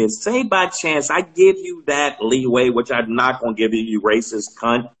kidnap the kids, say by chance, I give you that leeway, which I'm not going to give you, you racist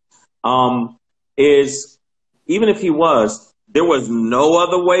cunt, is even if he was, there was no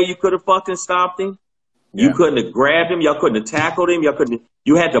other way you could have fucking stopped him. Yeah. You couldn't have grabbed him. Y'all couldn't have tackled him.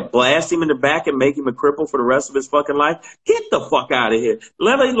 You had to blast him in the back and make him a cripple for the rest of his fucking life. Get the fuck out of here. A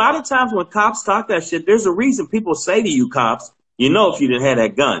lot of times when cops talk that shit, there's a reason people say to you, cops, you know, if you didn't have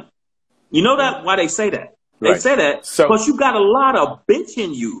that gun. You know that why they say that? They say that because you got a lot of bitch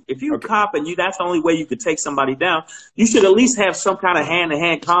in you. If you're a cop and that's the only way you could take somebody down, you should at least have some kind of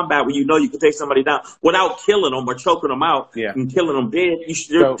hand-to-hand combat where you know you can take somebody down without killing them or choking them out and killing them dead.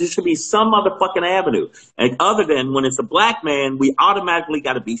 There should be some motherfucking avenue. And other than when it's a black man, we automatically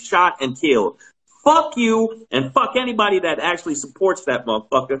got to be shot and killed. Fuck you and fuck anybody that actually supports that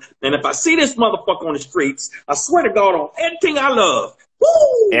motherfucker. And if I see this motherfucker on the streets, I swear to God on anything I love.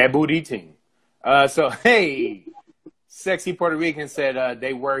 Woo! Eating. So, hey, Sexy Puerto Rican said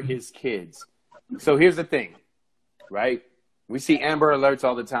they were his kids. So here's the thing, right? We see Amber Alerts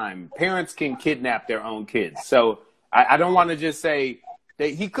all the time. Parents can kidnap their own kids. So I don't want to just say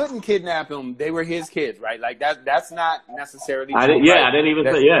that he couldn't kidnap them. They were his kids, right? Like that's not necessarily true. I didn't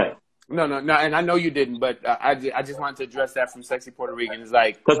even say, No, and I know you didn't, but I just wanted to address that from Sexy Puerto Rican. It's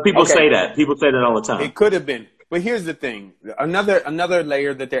like, because people say that. People say that all the time. It could have been. But here's the thing. Another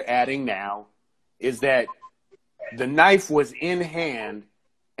layer that they're adding now is that the knife was in hand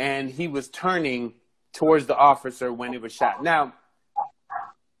and he was turning towards the officer when it was shot. Now,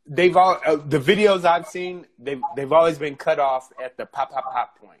 the videos I've seen, they've always been cut off at the pop, pop,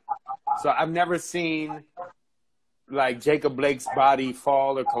 pop point. So I've never seen like Jacob Blake's body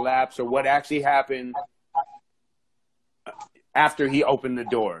fall or collapse or what actually happened after he opened the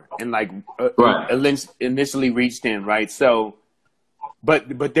door and initially reached in, right? So,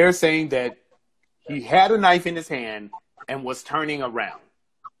 but they're saying that he had a knife in his hand and was turning around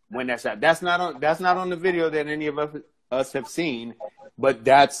when that shot. That's not on the video that any of us have seen, but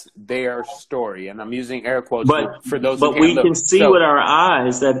that's their story. And I'm using air quotes for those who can't look. But we can see with our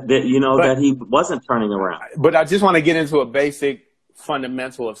eyes that he wasn't turning around. But I just want to get into a basic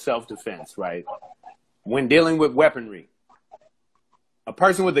fundamental of self-defense, right? When dealing with weaponry, a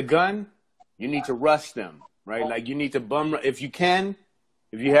person with a gun, you need to rush them, right? Like you need to if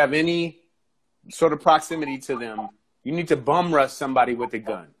you have any sort of proximity to them, you need to bum rush somebody with a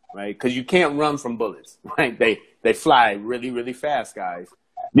gun, right? Because you can't run from bullets, right? They fly really, really fast, guys.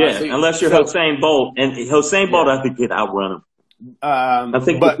 Yeah, unless you're Hussein Bolt, and Hussein Bolt, I think he'd outrun him. I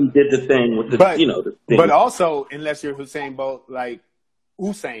think he did the thing with the thing. But also, unless you're Hussein Bolt, like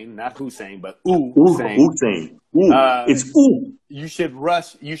Usain, not Hussein, but Usain. It's You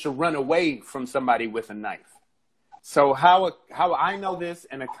should run away from somebody with a knife. So how I know this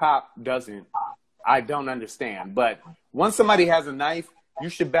and a cop doesn't, I don't understand. But once somebody has a knife, you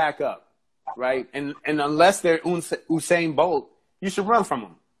should back up, right? And unless they're Usain Bolt, you should run from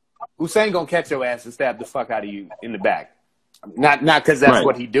them. Usain gonna catch your ass and stab the fuck out of you in the back. Not because that's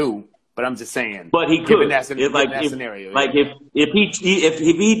what he do, but I'm just saying. But he could. That scenario. Like if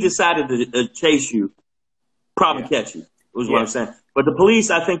he decided to chase you, probably catch you. Was what I'm saying. But the police,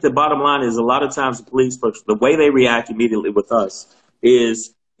 I think the bottom line is a lot of times the police, the way they react immediately with us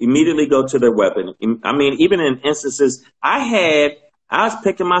is immediately go to their weapon. I mean, even in instances, I was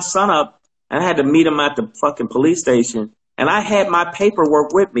picking my son up and I had to meet him at the fucking police station and I had my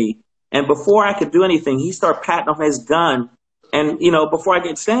paperwork with me. And before I could do anything, he started patting on his gun and, before I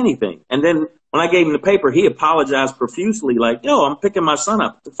could say anything. And then when I gave him the paper, he apologized profusely like, yo, I'm picking my son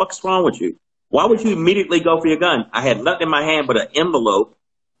up. What the fuck's wrong with you? Why would you immediately go for your gun? I had nothing in my hand but an envelope.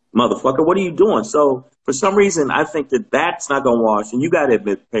 Motherfucker, what are you doing? So for some reason, I think that's not going to wash. And you got to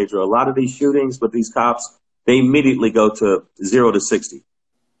admit, Pedro, a lot of these shootings with these cops, they immediately go to 0 to 60,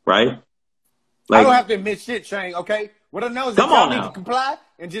 right? I don't have to admit shit, Shane, okay? What I know is that y'all need to comply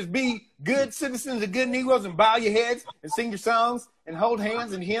and just be good citizens and good Negroes and bow your heads and sing your songs and hold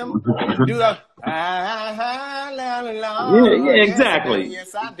hands and hymn and do the yeah, exactly.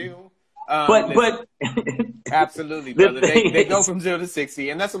 Yes, I do. But absolutely, brother. They go from 0 to 60,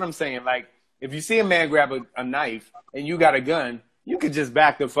 and that's what I'm saying. Like, if you see a man grab a knife and you got a gun, you could just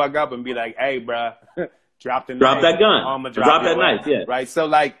back the fuck up and be like, "Hey, bruh, drop the knife. Drop that gun. I'ma drop that knife." Yeah. Right. So,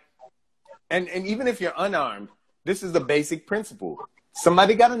 like, and even if you're unarmed, this is the basic principle.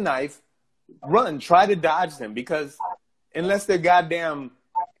 Somebody got a knife, run. Try to dodge them because unless they're goddamn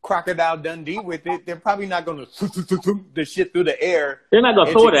Crocodile Dundee with it, they're probably not going to the shit through the air. They're not going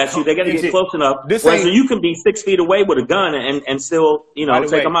to throw it at you. They got to get close enough. So you can be 6 feet away with a gun and still,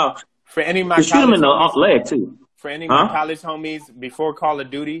 take them out. For any of my shoot them in the leg too. For any of my college homies, before Call of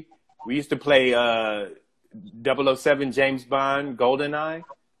Duty, we used to play 007 James Bond GoldenEye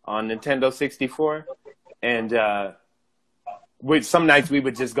on Nintendo 64, and some nights we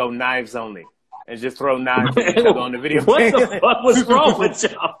would just go knives only. And just throw knives at each other on the video. What the fuck was wrong with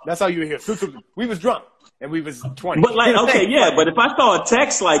y'all? That's all you hear. We was drunk, and we was 20. But but if I saw a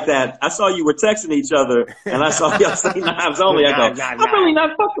text like that, I saw you were texting each other, and I saw y'all say knives only. I go, I'm really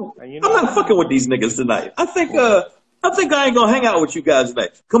not fucking. I'm not fucking with these niggas tonight. I think I ain't gonna hang out with you guys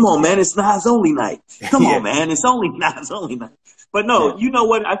tonight. Come on, man, it's knives only night. Come on, man, it's only knives only night. But no, you know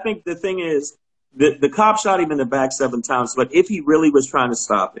what? I think the thing is, the cop shot him in the back 7 times. But if he really was trying to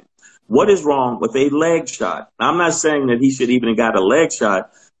stop it. What is wrong with a leg shot? Now, I'm not saying that he should even have got a leg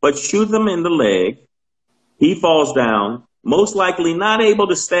shot, but shoot him in the leg. He falls down, most likely not able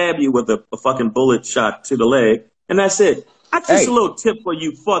to stab you with a fucking bullet shot to the leg, and that's it. That's just a little tip for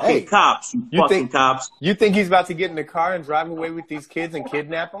you fucking cops, cops. You think he's about to get in the car and drive away with these kids and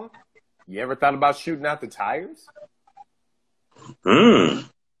kidnap them? You ever thought about shooting out the tires?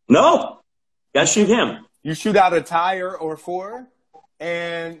 No. Gotta shoot him. You shoot out a tire or 4?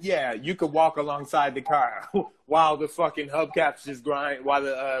 And you could walk alongside the car while the fucking hubcaps just grind, while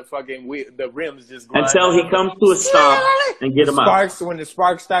the the rims just grind. Until he comes to a stop and get him out. When the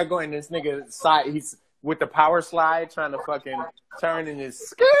sparks start going, this nigga he's with the power slide trying to fucking turn in his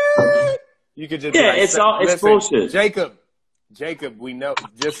skirt. You could just it's bullshit. Jacob, we know,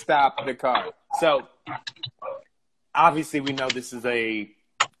 just stop the car. So obviously we know this is a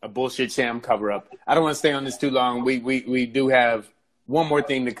bullshit sham cover up. I don't want to stay on this too long. We do have one more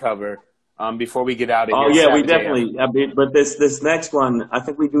thing to cover before we get out of here. Oh yeah, we definitely. But this next one, I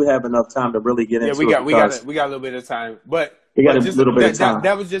think we do have enough time to really get into. Yeah, we got a little bit of time, but we got a little bit of time.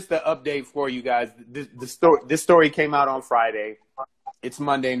 That was just the update for you guys. This story came out on Friday. It's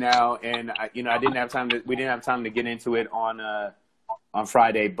Monday now, and we didn't have time to get into it on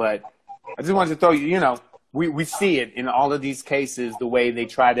Friday, but I just wanted to throw you. We see it in all of these cases, the way they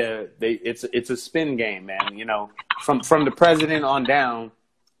try to. It's a spin game, man. From the president on down,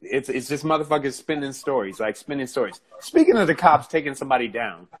 it's just motherfuckers spinning stories. Speaking of the cops taking somebody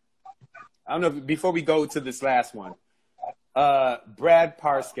down, I don't know. Before we go to this last one, Brad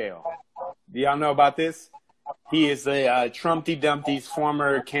Parscale. Do y'all know about this? He is a Trumpty Dumpty's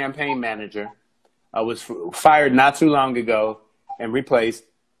former campaign manager. Was fired not too long ago and replaced.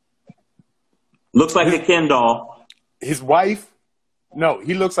 Looks like a Ken doll. His wife? No,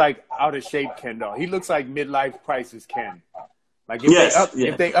 he looks like out of shape Ken doll. He looks like midlife crisis Ken. Like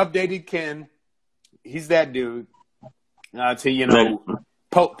if they updated Ken, he's that dude.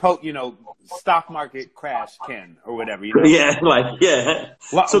 Stock market crash Ken or whatever. Yeah,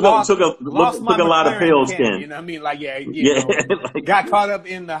 took a lot of pills Ken. You know what I mean? Got caught up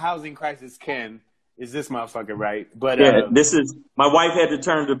in the housing crisis Ken is this motherfucker, right? But Yeah, my wife had to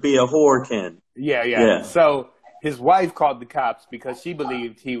turn to be a whore, Ken. Yeah. So his wife called the cops because she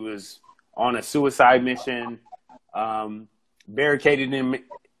believed he was on a suicide mission, barricaded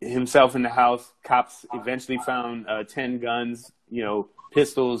himself in the house. Cops eventually found 10 guns,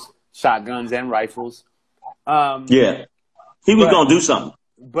 pistols, shotguns, and rifles. Yeah. He was going to do something.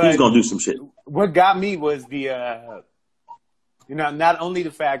 He was going to do some shit. What got me was not only the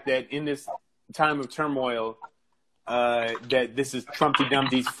fact that in this time of turmoil, that this is Trumpty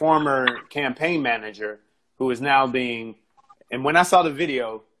Dumpty's former campaign manager who is now and when I saw the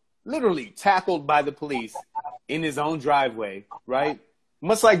video, literally tackled by the police in his own driveway, right?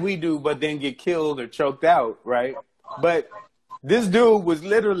 Much like we do, but then get killed or choked out, right? But this dude was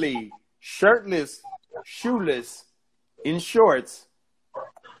literally shirtless, shoeless, in shorts.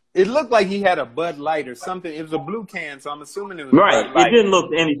 It looked like he had a Bud Light or something. It was a blue can, so I'm assuming it was right. Bud Light. It didn't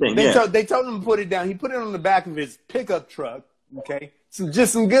look anything. They told him to put it down. He put it on the back of his pickup truck. Okay,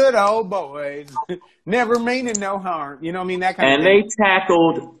 just some good old boys, never meaning no harm. You know what I mean? That kind of thing. And they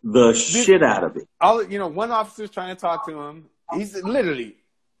tackled the shit out of it. One officer's trying to talk to him.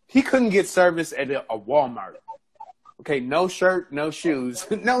 He couldn't get service at a Walmart. Okay, no shirt, no shoes,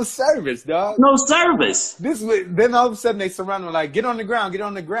 no service, dog. No service. Then all of a sudden they surround him like, get on the ground, get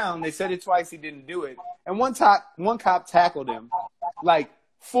on the ground. They said it twice, he didn't do it. And one cop tackled him, like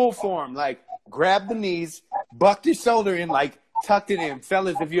full form, like grabbed the knees, bucked his shoulder in, like tucked it in.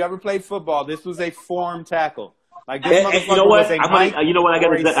 Fellas, if you ever played football, this was a form tackle. Like this motherfucker you know what? was a Mike. You know what? I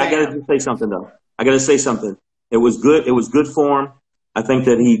gotta say something though. I gotta say something. It was good. It was good form. I think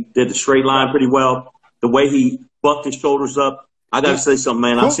that he did the straight line pretty well. The way he bucked his shoulders up. I got to say something,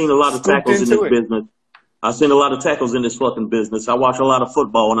 man. I've seen a lot of tackles in this business. I've seen a lot of tackles in this fucking business. I watch a lot of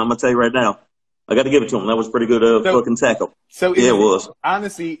football, and I'm going to tell you right now, I got to give it to him. That was pretty good fucking tackle. So it was.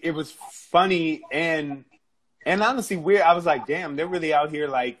 Honestly, it was funny and honestly weird. I was like, damn, they're really out here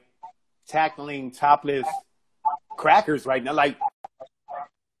like tackling topless crackers right now. Like,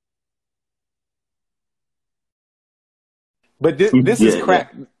 but this is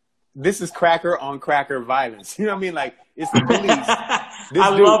crack. Yeah. This is cracker on cracker violence. You know what I mean? Like, it's the police.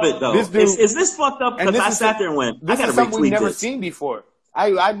 Love it, though. Is this fucked up? Because I sat there and went, I got to retweet this. This is something we've never seen before.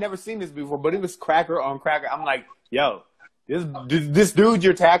 I've never seen this before, but it was cracker on cracker. I'm like, yo, this dude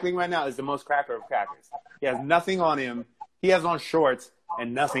you're tackling right now is the most cracker of crackers. He has nothing on him. He has on shorts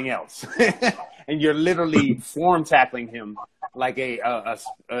and nothing else. And you're literally form tackling him like a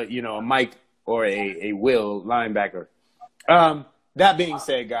Mike or a Will linebacker. That being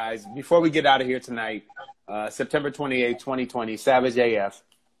said, guys, before we get out of here tonight, September 28, 2020, Savage AF,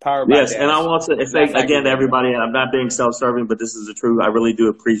 powered by Yes, and I want to say again to everybody, and I'm not being self-serving, but this is the truth. I really do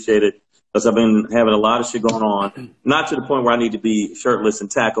appreciate it because I've been having a lot of shit going on, not to the point where I need to be shirtless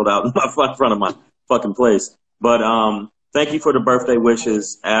and tackled out in front of my fucking place. But thank you for the birthday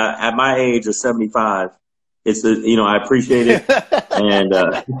wishes. At my age of 75, I appreciate it. And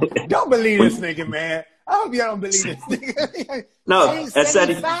don't believe this nigga, man. I hope y'all don't believe this nigga. No, that's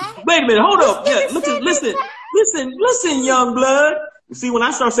 75. Wait a minute, hold up. Yeah, listen, young blood. You see, when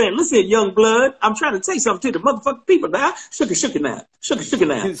I start saying, listen, young blood, I'm trying to tell you something to the motherfucking people now. Shook it now.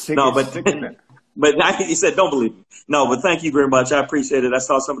 No, but he said, don't believe me. No, but thank you very much. I appreciate it. I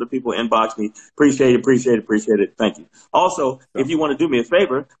saw some of the people inbox me. Appreciate it. Thank you. Also, if you want to do me a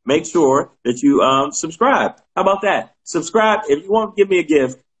favor, make sure that you subscribe. How about that? Subscribe. If you want to give me a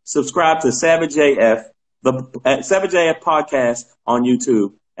gift, subscribe to Savage AF, the Savage AF podcast on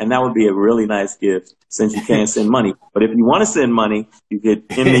YouTube, and that would be a really nice gift since you can't send money. But if you want to send money, you could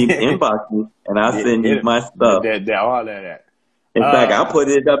inbox me, and I'll send you my stuff. All of that. In fact, I'll put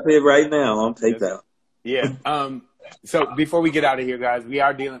it up here right now on PayPal. Yeah. So before we get out of here, guys, we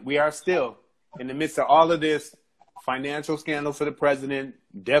are still in the midst of all of this financial scandal for the president,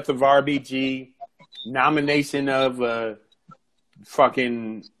 death of RBG, nomination of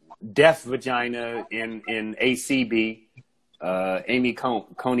fucking death vagina in ACB, Amy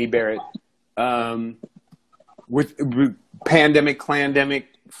Coney Barrett, with pandemic, clandemic,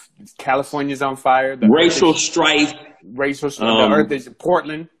 California's on fire, racial strife, the earth is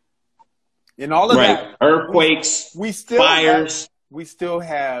Portland, and all of that, earthquakes, fires. We still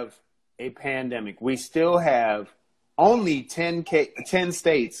have a pandemic. We still have only 10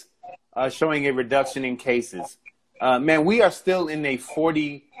 states showing a reduction in cases. Man, we are still in a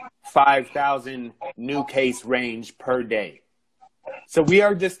 45,000 new case range per day. So we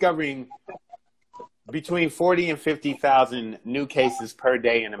are discovering between 40 and 50,000 new cases per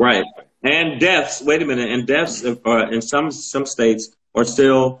day in America. Right. And deaths, wait a minute, and deaths in some states are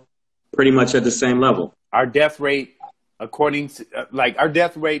still pretty much at the same level. Our death rate according to like our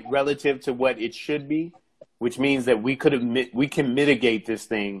death rate relative to what it should be, which means that we can mitigate this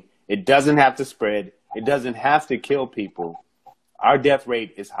thing. It doesn't have to spread. It doesn't have to kill people. Our death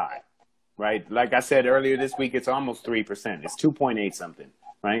rate is high, right? Like I said earlier this week, it's almost 3%. It's 2.8 something,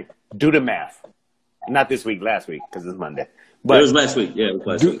 right? Do the math. Not this week, last week, because it's Monday. But it was last week. Yeah, it was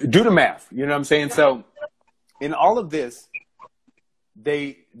last week. Do the math. You know what I'm saying? So in all of this,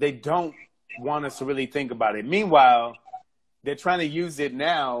 they don't want us to really think about it. Meanwhile, they're trying to use it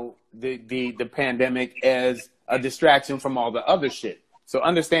now, the pandemic, as a distraction from all the other shit. So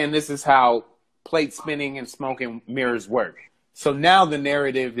understand this is how plate spinning and smoke and mirrors work. So now the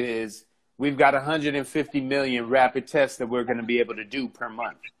narrative is we've got 150 million rapid tests that we're going to be able to do per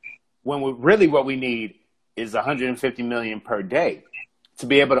month. When what we need is 150 million per day to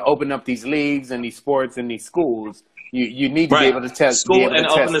be able to open up these leagues and these sports and these schools. You need to be able to test school and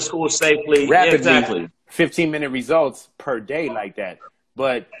open the school safely. Rapidly, exactly. 15-minute results per day like that.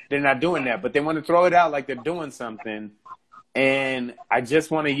 But they're not doing that. But they want to throw it out like they're doing something. And I just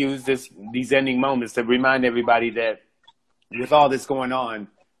want to use these ending moments to remind everybody that with all this going on,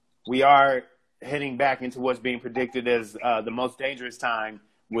 we are heading back into what's being predicted as the most dangerous time,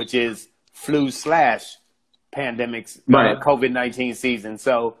 which is flu/pandemics, COVID-19 season.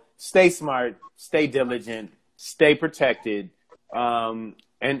 So stay smart, stay diligent, stay protected,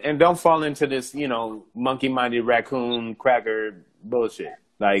 and don't fall into this, monkey-minded raccoon cracker bullshit.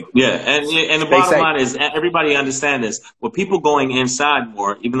 Like, yeah, and the bottom line is everybody understand this. With people going inside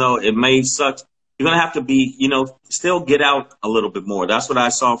more, even though it may suck, you're gonna have to be, still get out a little bit more. That's what I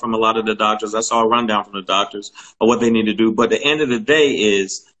saw from a lot of the doctors. I saw a rundown from the doctors of what they need to do. But the end of the day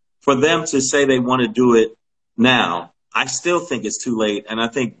is for them to say they want to do it now. I still think it's too late, and I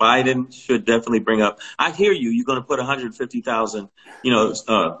think Biden should definitely bring up. I hear you. You're going to put 150,000,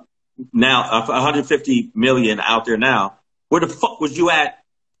 now 150 million out there now. Where the fuck was you at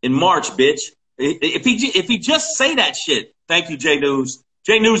in March, bitch? If he just say that shit. Thank you, J News.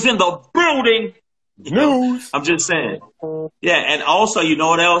 J News in the building. I'm just saying. Yeah, and also, you know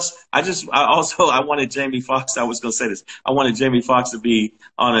what else? I wanted Jamie Foxx. I was gonna say this. I wanted Jamie Foxx to be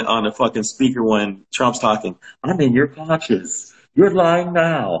on a fucking speaker when Trump's talking. I'm in your conscience. You're lying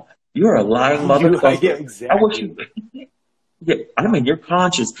now. You're a lying motherfucker. Yeah, exactly. Yeah, I'm in your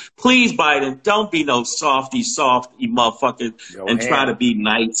conscience. Please, Biden, don't be no softy motherfucker try to be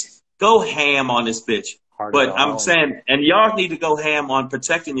nice. Go ham on this bitch. But I'm saying, and y'all need to go ham on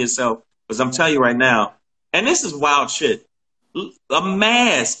protecting yourself. Because I'm telling you right now, and this is wild shit. A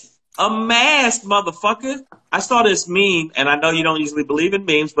mask, motherfucker. I saw this meme, and I know you don't usually believe in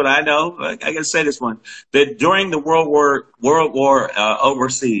memes, but I know I gotta say this one. That during the World War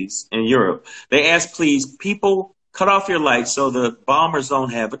overseas in Europe, they asked, please, people, cut off your lights so the bombers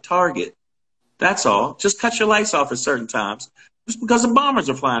don't have a target. That's all. Just cut your lights off at certain times. Just because the bombers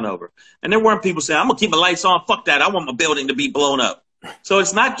are flying over. And there weren't people saying, I'm gonna keep my lights on. Fuck that. I want my building to be blown up. So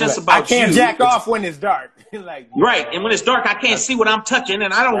it's not just about I can't jack off when it's dark. Like, right. And when it's dark, I can't see what I'm touching,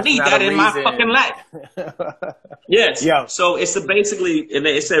 and I don't need that in my fucking life. Yes. Yeah. So it's basically, and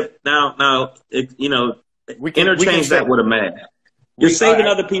they said, interchange that with a mask. You're saving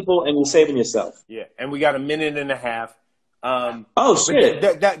other people, and you're saving yourself. Yeah. And we got a minute and a half. Shit.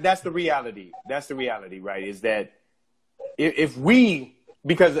 That's the reality. That's the reality, right? Is that if we...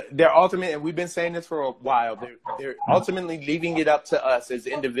 Because they're ultimately, and we've been saying this for a while, they're ultimately leaving it up to us as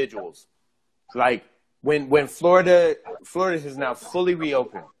individuals. Like when Florida has now fully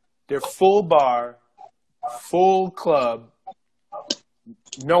reopened, they're full bar, full club,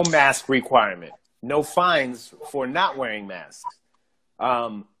 no mask requirement, no fines for not wearing masks.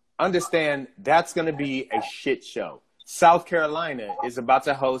 Understand that's going to be a shit show. South Carolina is about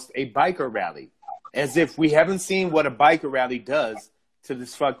to host a biker rally, as if we haven't seen what a biker rally does to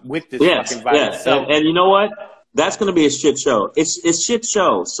this fucking virus. Yes. So, and you know what? That's going to be a shit show. It's shit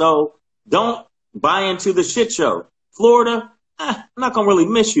show. So don't buy into the shit show. Florida, I'm not going to really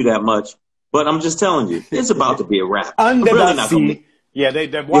miss you that much, but I'm just telling you, it's about to be a wrap. Under the sea. Yeah,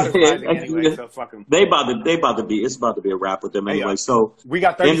 they're water anyway, so fucking. It's about to be a wrap with them anyway. So we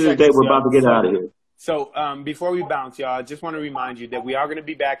got 30 end of the day, we're about to get out of here. So before we bounce, y'all, I just want to remind you that we are going to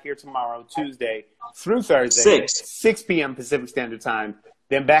be back here tomorrow, Tuesday through Thursday, 6 p.m. Pacific Standard Time.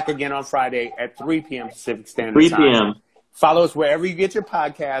 Then back again on Friday at 3 p.m. Pacific Standard Time. 3 p.m. Follow us wherever you get your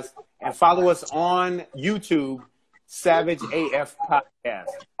podcast, and follow us on YouTube, Savage AF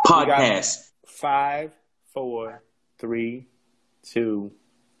Podcast. 5, 4, 3, 2.